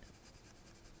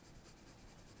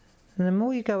 And the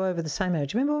more you go over the same area,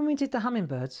 do you remember when we did the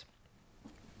hummingbirds?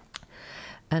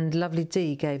 And lovely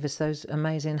Dee gave us those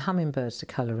amazing hummingbirds to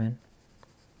colour in.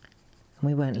 And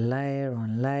we went layer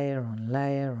on layer on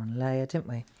layer on layer, didn't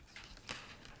we?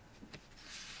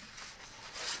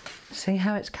 See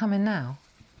how it's coming now?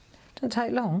 Doesn't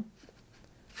take long.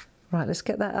 Right, let's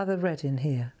get that other red in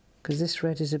here, because this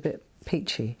red is a bit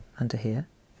peachy under here.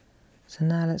 So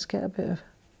now let's get a bit of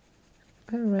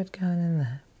red going in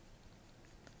there.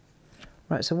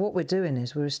 Right, so what we're doing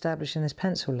is we're establishing these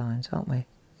pencil lines, aren't we?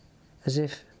 As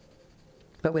if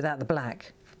but without the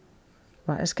black.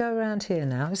 Right, let's go around here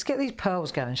now. Let's get these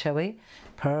pearls going, shall we?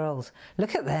 Pearls.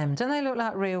 Look at them. Don't they look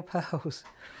like real pearls?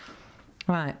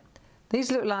 Right.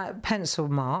 These look like pencil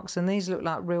marks and these look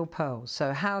like real pearls.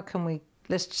 So how can we,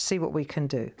 let's see what we can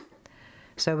do.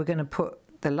 So we're going to put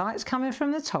the lights coming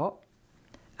from the top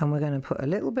and we're going to put a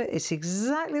little bit, it's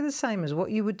exactly the same as what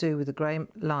you would do with a grey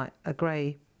light, a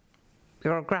graphite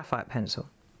pencil.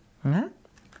 Yeah?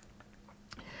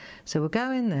 So we'll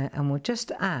go in there and we'll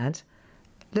just add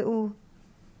little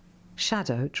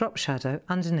shadow, drop shadow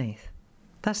underneath.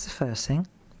 That's the first thing.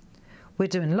 We're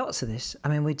doing lots of this. I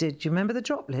mean, do you remember the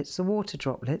droplets, the water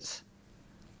droplets?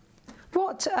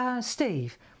 What,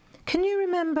 Steve, can you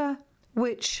remember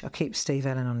which, I keep Steve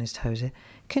Ellen on his toes here,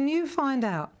 can you find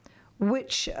out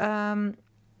which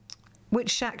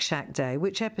SHAC day,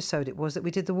 which episode it was that we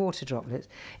did the water droplets?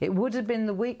 It would have been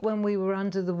the week when we were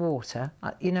under the water,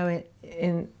 you know,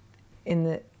 in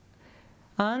the,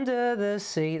 under the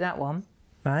sea, that one,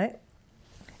 right?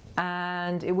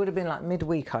 And it would have been like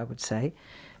midweek, I would say.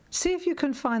 See if you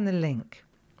can find the link,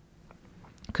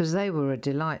 because they were a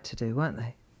delight to do, weren't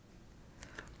they?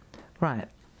 Right,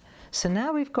 so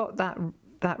now we've got that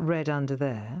red under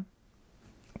there,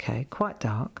 okay, quite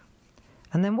dark.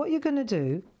 And then what you're going to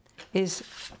do is,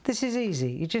 this is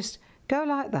easy, you just go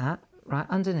like that, right,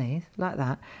 underneath, like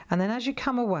that, and then as you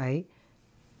come away,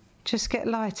 just get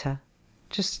lighter.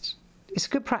 Just, it's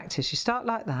good practice. You start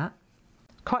like that,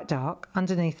 quite dark,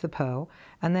 underneath the pearl,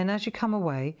 and then as you come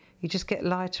away, you just get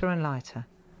lighter and lighter.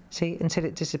 See, until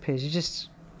it disappears. You just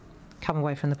come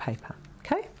away from the paper.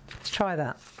 Okay, let's try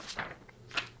that.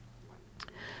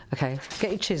 Okay,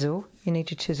 get your chisel. You need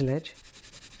your chisel edge.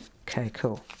 Okay,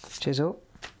 cool. Chisel.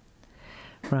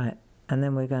 Right, and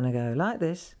then we're going to go like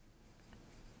this,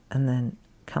 and then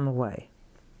come away.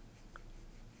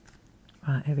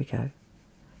 Right, here we go.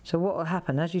 So what will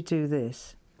happen as you do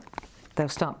this, they'll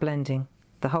start blending.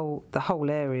 The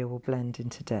whole area will blend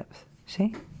into depth.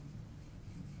 See?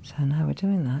 So now we're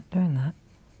doing that.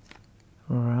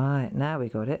 Right, now we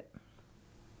got it.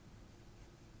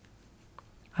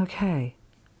 Okay.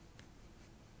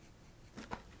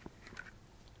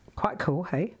 Quite cool,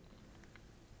 hey?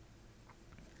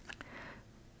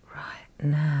 Right,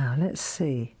 now let's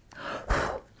see.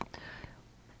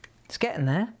 It's getting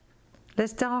there.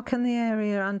 Let's darken the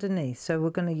area underneath. So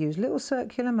we're going to use little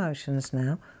circular motions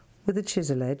now with a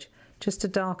chisel edge just to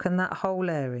darken that whole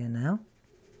area now.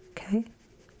 Okay?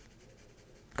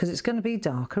 Because it's going to be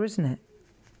darker, isn't it?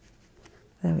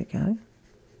 There we go.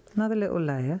 Another little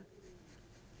layer.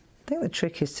 I think the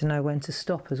trick is to know when to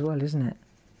stop as well, isn't it?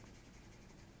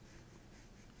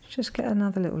 Just get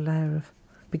another little layer of...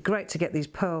 It'd be great to get these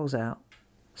pearls out.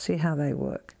 See how they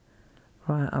work.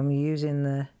 Right, I'm using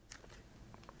the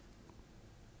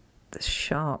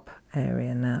sharp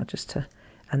area now just to...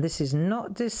 And this is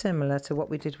not dissimilar to what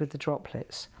we did with the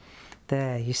droplets.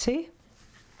 There, you see?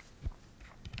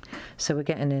 So we're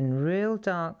getting in real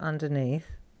dark underneath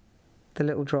the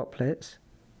little droplets.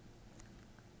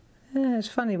 Yeah, it's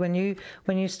funny when you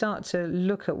start to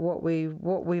look at what we've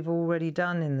already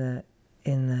done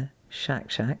in the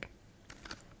SHAC,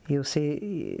 you'll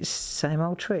see it's the same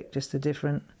old trick, just a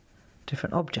different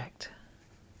object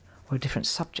or a different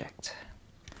subject.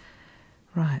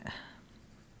 Right.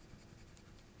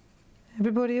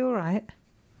 Everybody all right?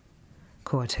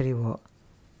 Cool, I tell you what,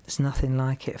 there's nothing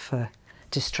like it for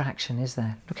distraction, is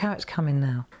there? Look how it's coming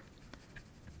now.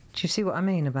 Do you see what I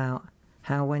mean about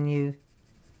how when you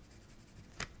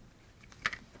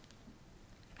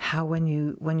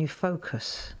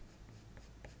focus,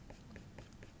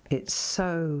 it's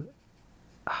so...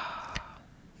 There's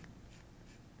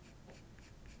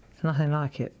nothing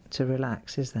like it to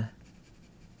relax, is there?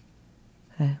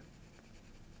 Yeah.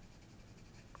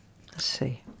 Let's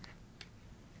see.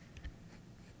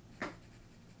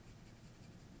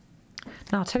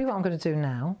 Now, I'll tell you what I'm going to do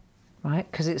now, right?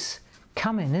 Because it's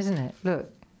coming, isn't it?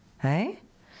 Look. Hey?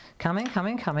 Coming.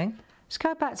 Let's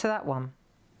go back to that one.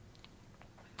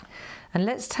 And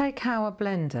let's take our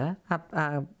blender,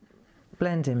 our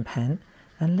blending pen,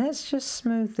 and let's just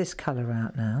smooth this colour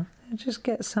out now. And just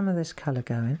get some of this colour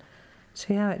going.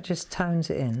 See how it just tones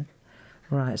it in?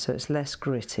 Right, so it's less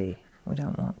gritty. We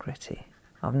don't want gritty.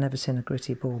 I've never seen a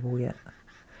gritty bauble yet.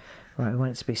 Right, we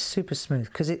want it to be super smooth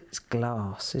because it's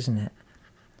glass, isn't it?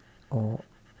 Or,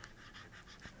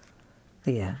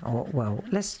 yeah, or, well,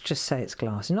 let's just say it's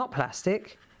glass. Not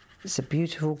plastic. It's a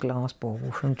beautiful glass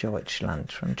bauble from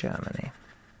Deutschland, from Germany.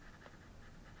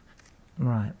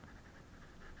 Right.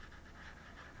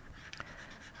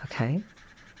 Okay.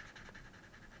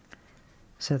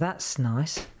 So that's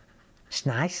nice. It's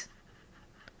nice.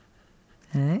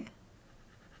 Eh?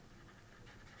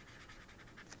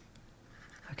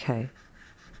 Okay.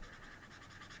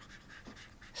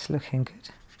 It's looking good.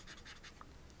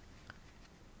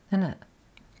 Isn't it?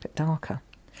 A bit darker.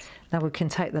 Now we can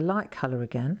take the light colour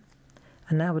again,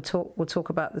 and now we'll talk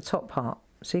about the top part.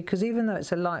 See, because even though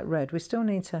it's a light red, we still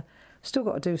got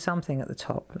to do something at the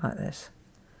top like this.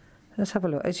 Let's have a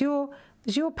look. Is your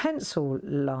pencil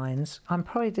lines? I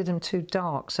probably did them too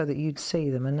dark so that you'd see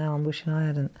them, and now I'm wishing I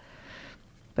hadn't.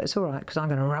 But it's all right, because I'm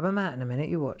going to rub them out in a minute.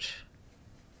 You watch.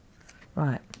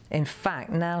 Right. In fact,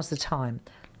 now's the time.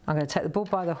 I'm going to take the bull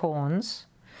by the horns.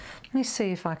 Let me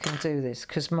see if I can do this,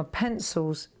 because my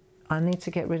pencils, I need to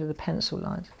get rid of the pencil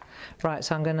lines. Right,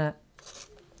 so I'm going to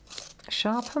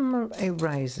sharpen my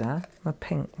eraser, my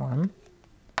pink one.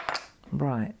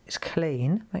 Right, it's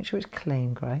clean. Make sure it's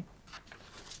clean, Gray.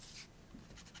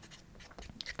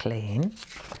 It's clean.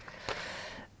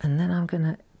 And then I'm going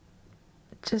to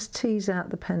just tease out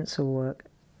the pencil work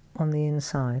on the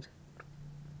inside.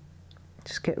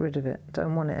 Just get rid of it.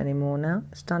 Don't want it anymore now.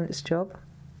 It's done its job.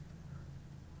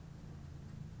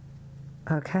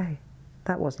 Okay,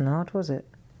 that wasn't hard, was it?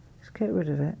 Just get rid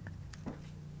of it.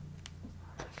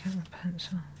 Get my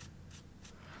pencil.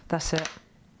 That's it.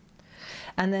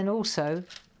 And then also,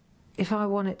 if I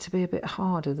want it to be a bit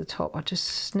harder, the top, I just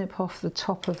snip off the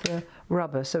top of the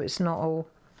rubber so it's not all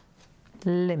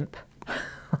limp.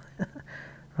 Right,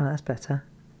 that's better.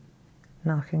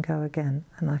 Now I can go again,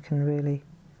 and I can really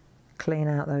clean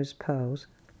out those pearls.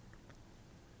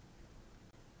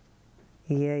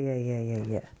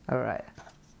 Yeah. All right.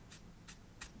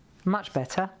 Much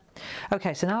better.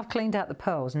 Okay, so now I've cleaned out the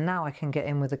pearls, and now I can get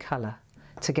in with the colour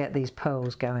to get these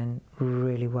pearls going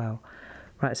really well.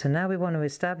 Right, so now we want to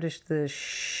establish the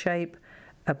shape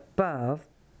above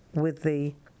with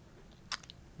the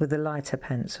lighter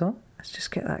pencil. Let's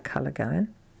just get that colour going.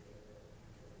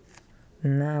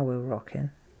 Now we're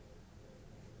rocking.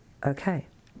 Okay.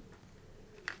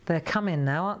 They're coming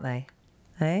now, aren't they?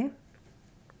 Eh?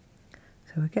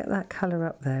 So we get that colour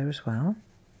up there as well.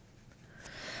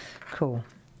 Cool.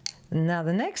 Now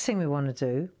the next thing we want to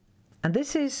do, and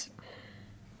this is,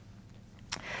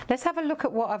 let's have a look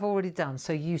at what I've already done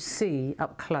so you see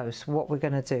up close what we're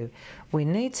going to do. We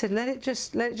need to let it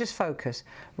just focus.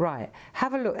 Right,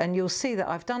 have a look, and you'll see that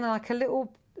I've done like a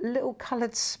little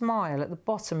coloured smile at the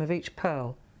bottom of each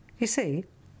pearl. You see?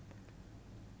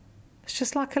 It's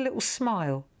just like a little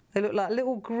smile. They look like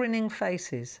little grinning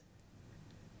faces.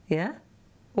 Yeah?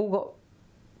 All got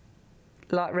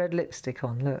light red lipstick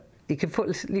on, look. You can put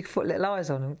little eyes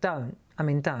on them. Don't. I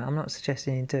mean, don't. I'm not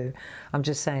suggesting you do. I'm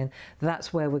just saying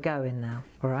that's where we're going now,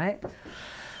 all right?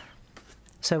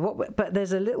 So but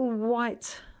there's a little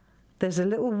white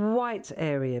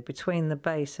area between the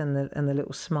base and the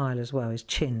little smile as well, his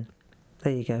chin.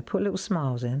 There you go. Put little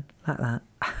smiles in, like that.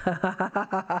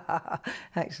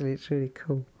 Actually, it's really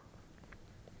cool.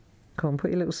 Come on,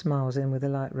 put your little smiles in with the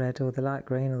light red or the light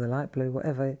green or the light blue,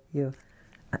 whatever your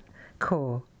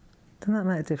core. Doesn't that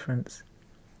make a difference?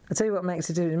 I'll tell you what makes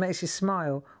it do. It makes you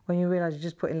smile when you realise you're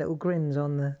just putting little grins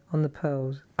on the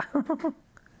pearls.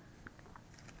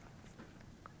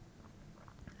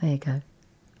 There you go.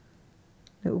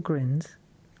 Little grins.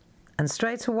 And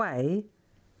straight away,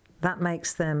 that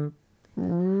makes them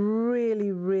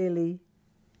really, really...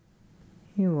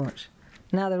 You watch.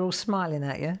 Now they're all smiling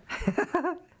at you.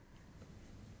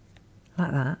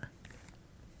 Like that.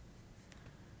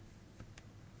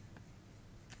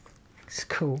 It's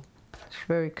cool. It's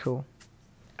very cool.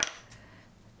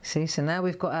 See, so now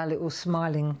we've got our little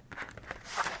smiling.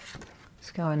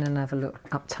 Let's go in and have a look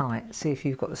up tight. See if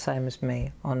you've got the same as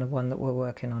me on the one that we're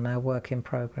working on, our work in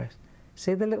progress.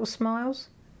 See the little smiles?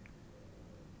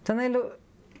 Doesn't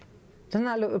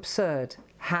that look absurd?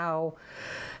 How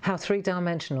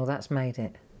three-dimensional that's made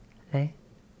it, eh?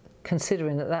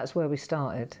 Considering that that's where we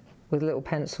started, with little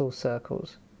pencil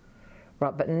circles.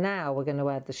 Right, but now we're going to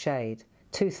add the shade.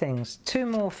 Two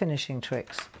more finishing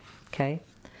tricks, okay?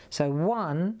 So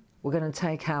one, we're going to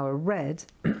take our red,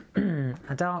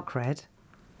 a dark red,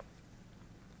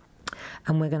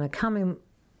 and we're going to come in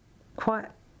quite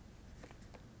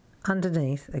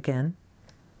underneath again.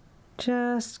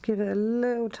 Just give it a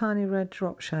little tiny red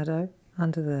drop shadow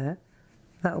under there.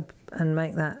 And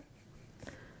make that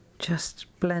just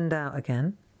blend out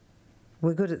again.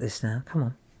 We're good at this now, come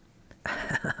on.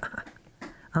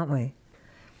 Aren't we?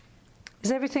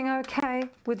 Is everything okay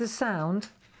with the sound?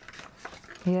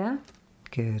 Yeah?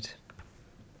 Good.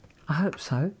 I hope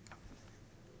so.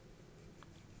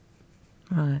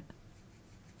 Right.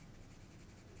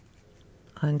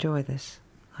 I enjoy this.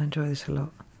 I enjoy this a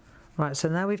lot. Right, so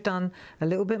now we've done a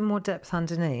little bit more depth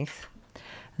underneath,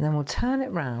 and then we'll turn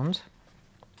it round.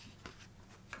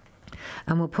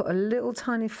 And we'll put a little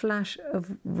tiny flash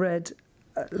of red,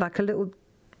 like a little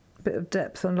bit of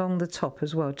depth along the top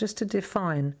as well, just to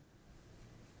define.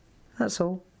 That's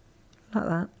all, like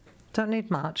that. Don't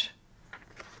need much.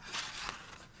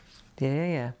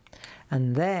 Yeah.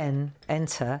 And then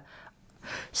enter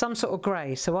some sort of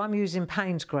grey. So I'm using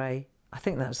Payne's grey. I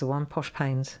think that's the one, Posh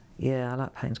Payne's. Yeah, I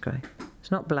like Payne's grey.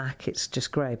 It's not black, it's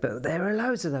just grey. But there are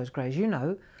loads of those greys, you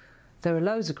know. There are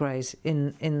loads of greys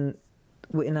in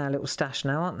our little stash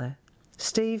now, aren't there?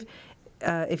 Steve,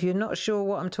 if you're not sure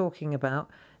what I'm talking about,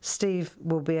 Steve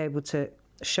will be able to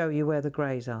show you where the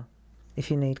greys are,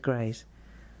 if you need greys.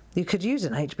 You could use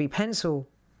an HB pencil,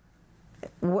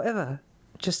 whatever.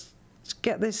 Just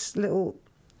get this little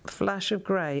flash of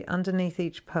grey underneath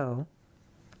each pearl,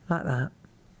 like that.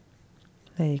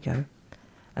 There you go.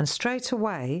 And straight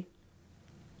away,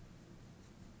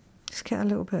 just get a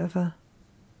little bit of a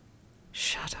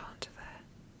shadow under there.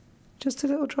 Just a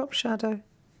little drop shadow.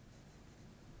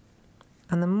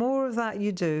 And the more of that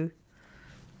you do,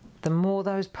 the more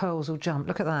those pearls will jump.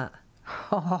 Look at that.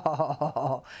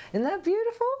 Isn't that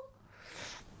beautiful?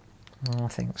 Oh, I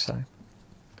think so.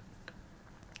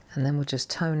 And then we'll just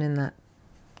tone in that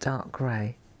dark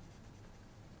grey.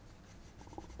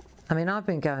 I mean, I've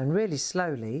been going really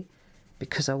slowly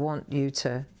because I want you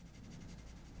to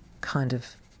kind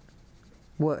of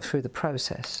work through the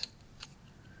process.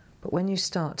 But when you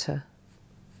start to,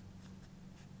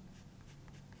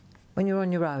 when you're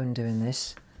on your own doing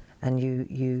this and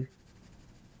you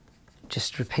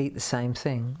just repeat the same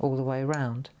thing all the way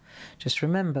around, just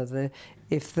remember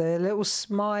if the little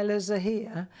smilers are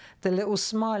here, the little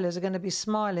smilers are going to be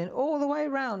smiling all the way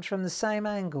around from the same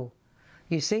angle.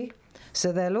 You see?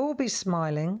 So they'll all be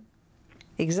smiling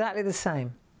exactly the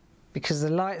same because the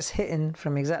light's hitting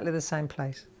from exactly the same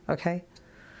place. Okay?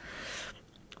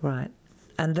 Right.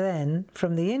 And then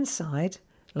from the inside,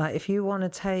 like if you want to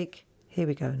take, here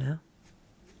we go now,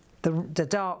 the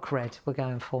dark red we're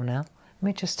going for now. Let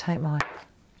me just take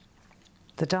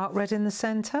the dark red in the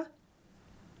centre.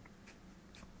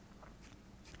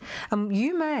 And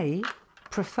you may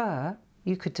prefer,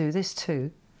 you could do this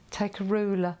too, take a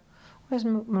ruler. Where's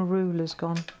my rulers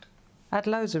gone? I had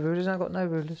loads of rulers, I've got no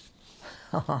rulers.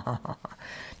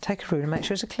 Take a ruler, make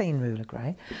sure it's a clean ruler,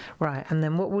 grey. Right, and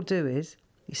then what we'll do is,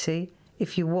 you see,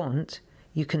 if you want,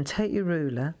 you can take your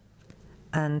ruler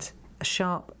and a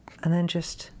sharp, and then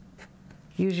just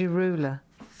use your ruler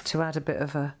to add a bit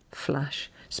of a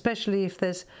flash. Especially if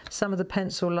there's some of the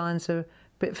pencil lines are a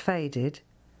bit faded,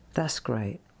 that's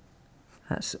great.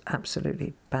 That's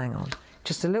absolutely bang on.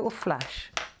 Just a little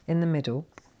flash in the middle,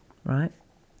 right?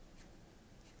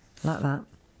 Like that.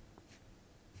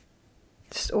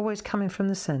 Just always coming from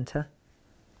the centre.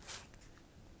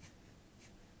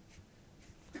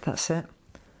 That's it.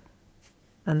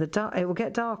 And it will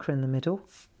get darker in the middle.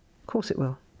 Of course it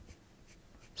will.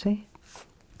 See?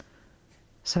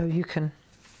 So you can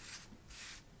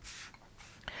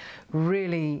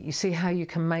really, you see how you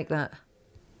can make that.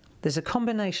 There's a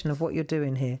combination of what you're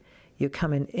doing here. You're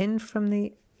coming in from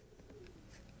the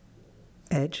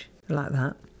edge like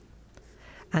that,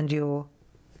 and you're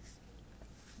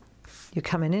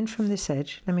coming in from this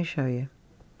edge. Let me show you.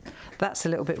 That's a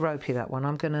little bit ropey, that one.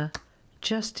 I'm going to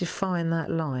just define that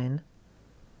line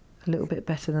a little bit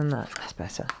better than that. That's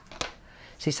better.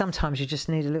 See, sometimes you just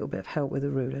need a little bit of help with a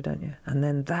ruler, don't you? And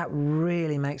then that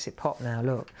really makes it pop now,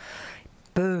 look.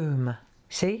 Boom.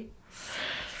 See?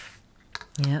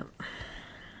 Yep.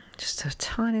 Just a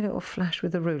tiny little flash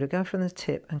with the ruler. Go from the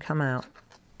tip and come out.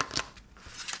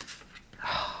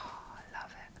 Oh, I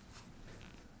love it.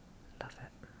 Love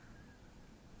it.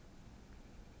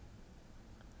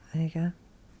 There you go.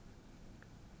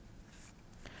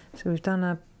 So we've done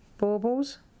our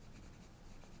baubles.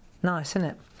 Nice, isn't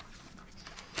it?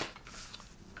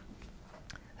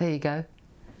 There you go.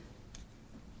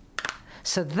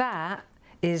 So that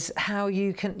is how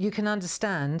you can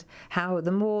understand how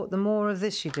the more of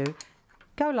this you do,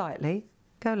 go lightly,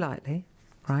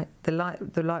 right? The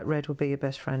light red will be your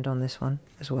best friend on this one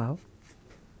as well.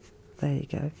 There you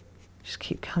go. Just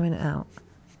keep coming out.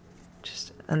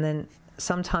 And then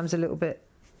sometimes a little bit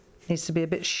needs to be a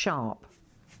bit sharp,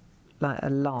 like a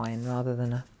line rather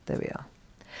than a. There we are.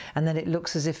 And then it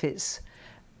looks as if it's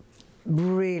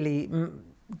really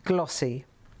glossy.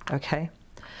 Okay.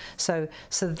 So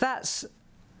that's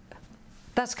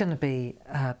going to be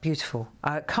beautiful.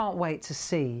 I can't wait to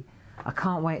see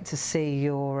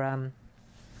your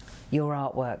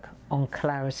artwork on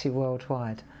Clarity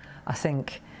Worldwide. I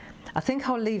think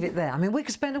I'll leave it there. I mean, we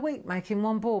could spend a week making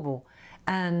one bauble,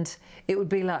 and it would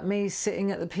be like me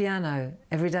sitting at the piano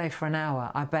every day for an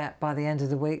hour. I bet by the end of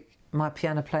the week my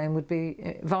piano playing would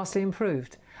be vastly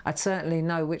improved. I'd certainly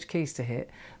know which keys to hit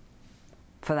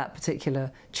for that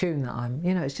particular tune that I'm,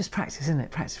 you know, it's just practice, isn't it?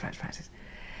 Practice, practice, practice.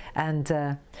 And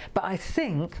but I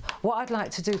think what I'd like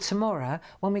to do tomorrow,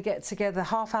 when we get together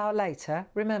half hour later,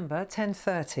 remember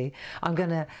 10:30,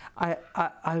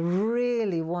 I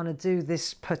really want to do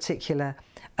this particular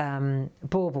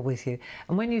bauble with you.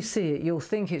 And when you see it, you'll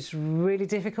think it's really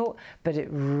difficult, but it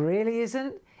really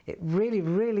isn't. It really,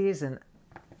 really isn't.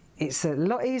 It's a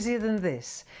lot easier than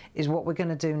this, is what we're going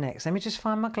to do next. Let me just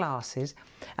find my glasses.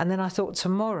 And then I thought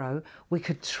tomorrow we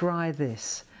could try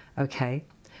this, okay?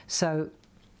 So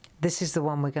this is the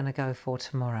one we're going to go for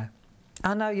tomorrow.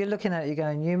 I know you're looking at it, you're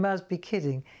going, you must be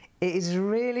kidding. It is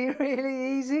really,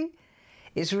 really easy.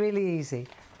 It's really easy.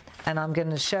 And I'm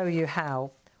going to show you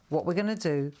how. What we're going to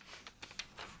do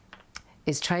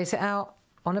is trace it out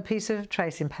on a piece of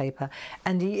tracing paper,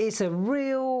 and it's a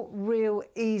real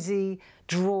easy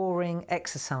drawing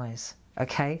exercise,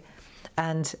 okay?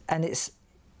 And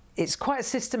it's quite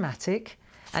systematic,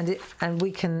 and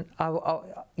we can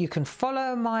you can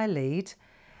follow my lead,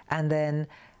 and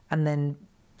then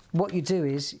what you do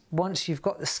is, once you've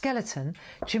got the skeleton,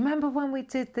 do you remember when we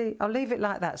did the, I'll leave it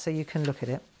like that so you can look at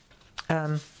it.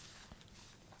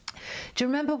 Do you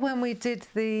remember when we did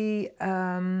the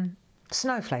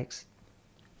snowflakes?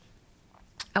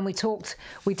 And we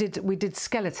did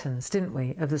skeletons, didn't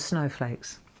we, of the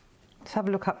snowflakes? Let's have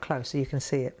a look up close so you can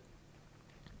see it.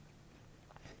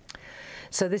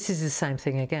 So this is the same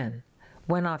thing again.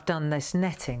 When I've done this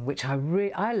netting, which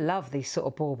I love these sort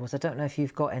of baubles. I don't know if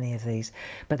you've got any of these,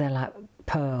 but they're like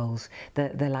pearls.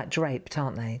 They're like draped,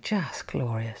 aren't they? Just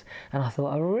glorious. And I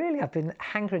thought, I've been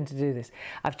hankering to do this.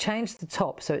 I've changed the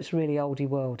top so it's really oldie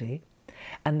worldy.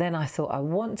 And then I thought, I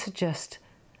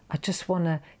just want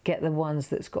to get the ones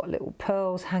that's got little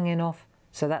pearls hanging off.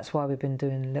 So that's why we've been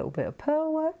doing a little bit of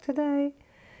pearl work today,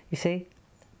 you see.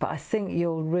 But I think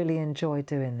you'll really enjoy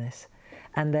doing this.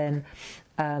 And then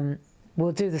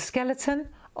we'll do the skeleton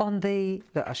on the,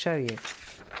 look, I'll show you.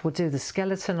 We'll do the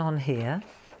skeleton on here,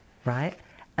 right?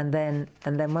 And then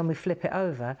when we flip it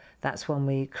over, that's when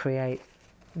we create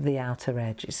the outer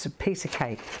edge. It's a piece of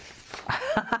cake.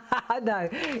 I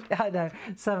know.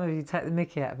 Some of you take the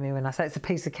mickey out of me when I say it's a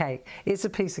piece of cake. It's a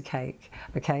piece of cake,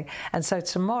 okay? And so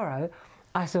tomorrow,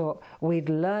 I thought we'd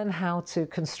learn how to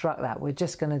construct that. We're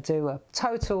just going to do a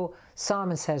total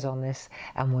Simon Says on this,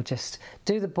 and we'll just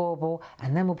do the bauble,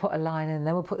 and then we'll put a line in, and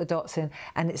then we'll put the dots in,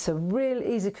 and it's a real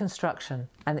easy construction,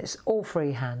 and it's all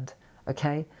freehand,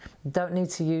 okay? You don't need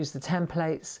to use the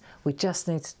templates. We just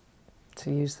need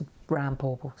to use the round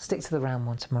bauble. Stick to the round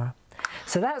one tomorrow.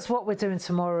 So that's what we're doing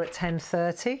tomorrow at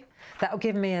 10:30. That'll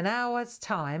give me an hour's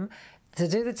time to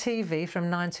do the TV from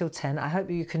 9 till 10. I hope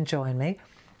you can join me.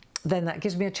 Then that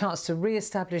gives me a chance to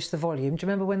re-establish the volume. Do you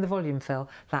remember when the volume fell?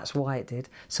 That's why it did.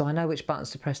 So I know which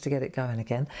buttons to press to get it going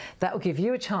again. That will give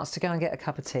you a chance to go and get a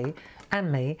cup of tea,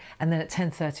 and me, and then at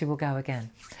 10:30 we'll go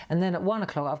again. And then at 1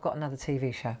 o'clock I've got another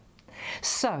TV show.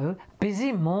 So,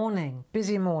 busy morning,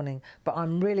 but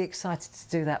I'm really excited to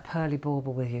do that pearly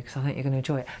bauble with you because I think you're going to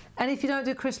enjoy it. And if you don't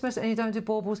do Christmas and you don't do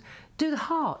baubles, do the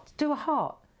heart, do a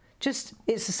heart. Just,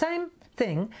 it's the same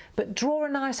thing, but draw a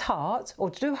nice heart,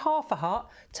 or do half a heart,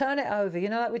 turn it over, you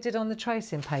know, like we did on the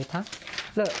tracing paper.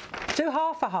 Look, do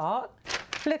half a heart,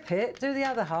 flip it, do the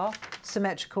other half,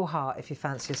 symmetrical heart if you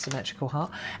fancy a symmetrical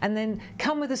heart, and then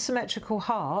come with a symmetrical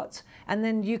heart, and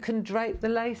then you can drape the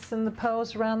lace and the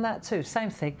pearls around that too. Same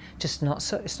thing, just not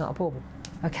so, it's not a bauble,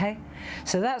 okay?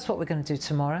 So that's what we're going to do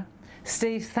tomorrow.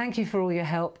 Steve, thank you for all your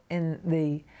help in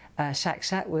the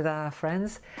SHAC with our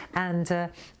friends, and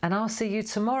I'll see you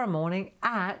tomorrow morning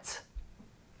at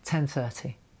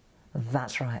 10:30.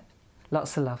 That's right.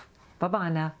 Lots of love. Bye-bye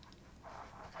now.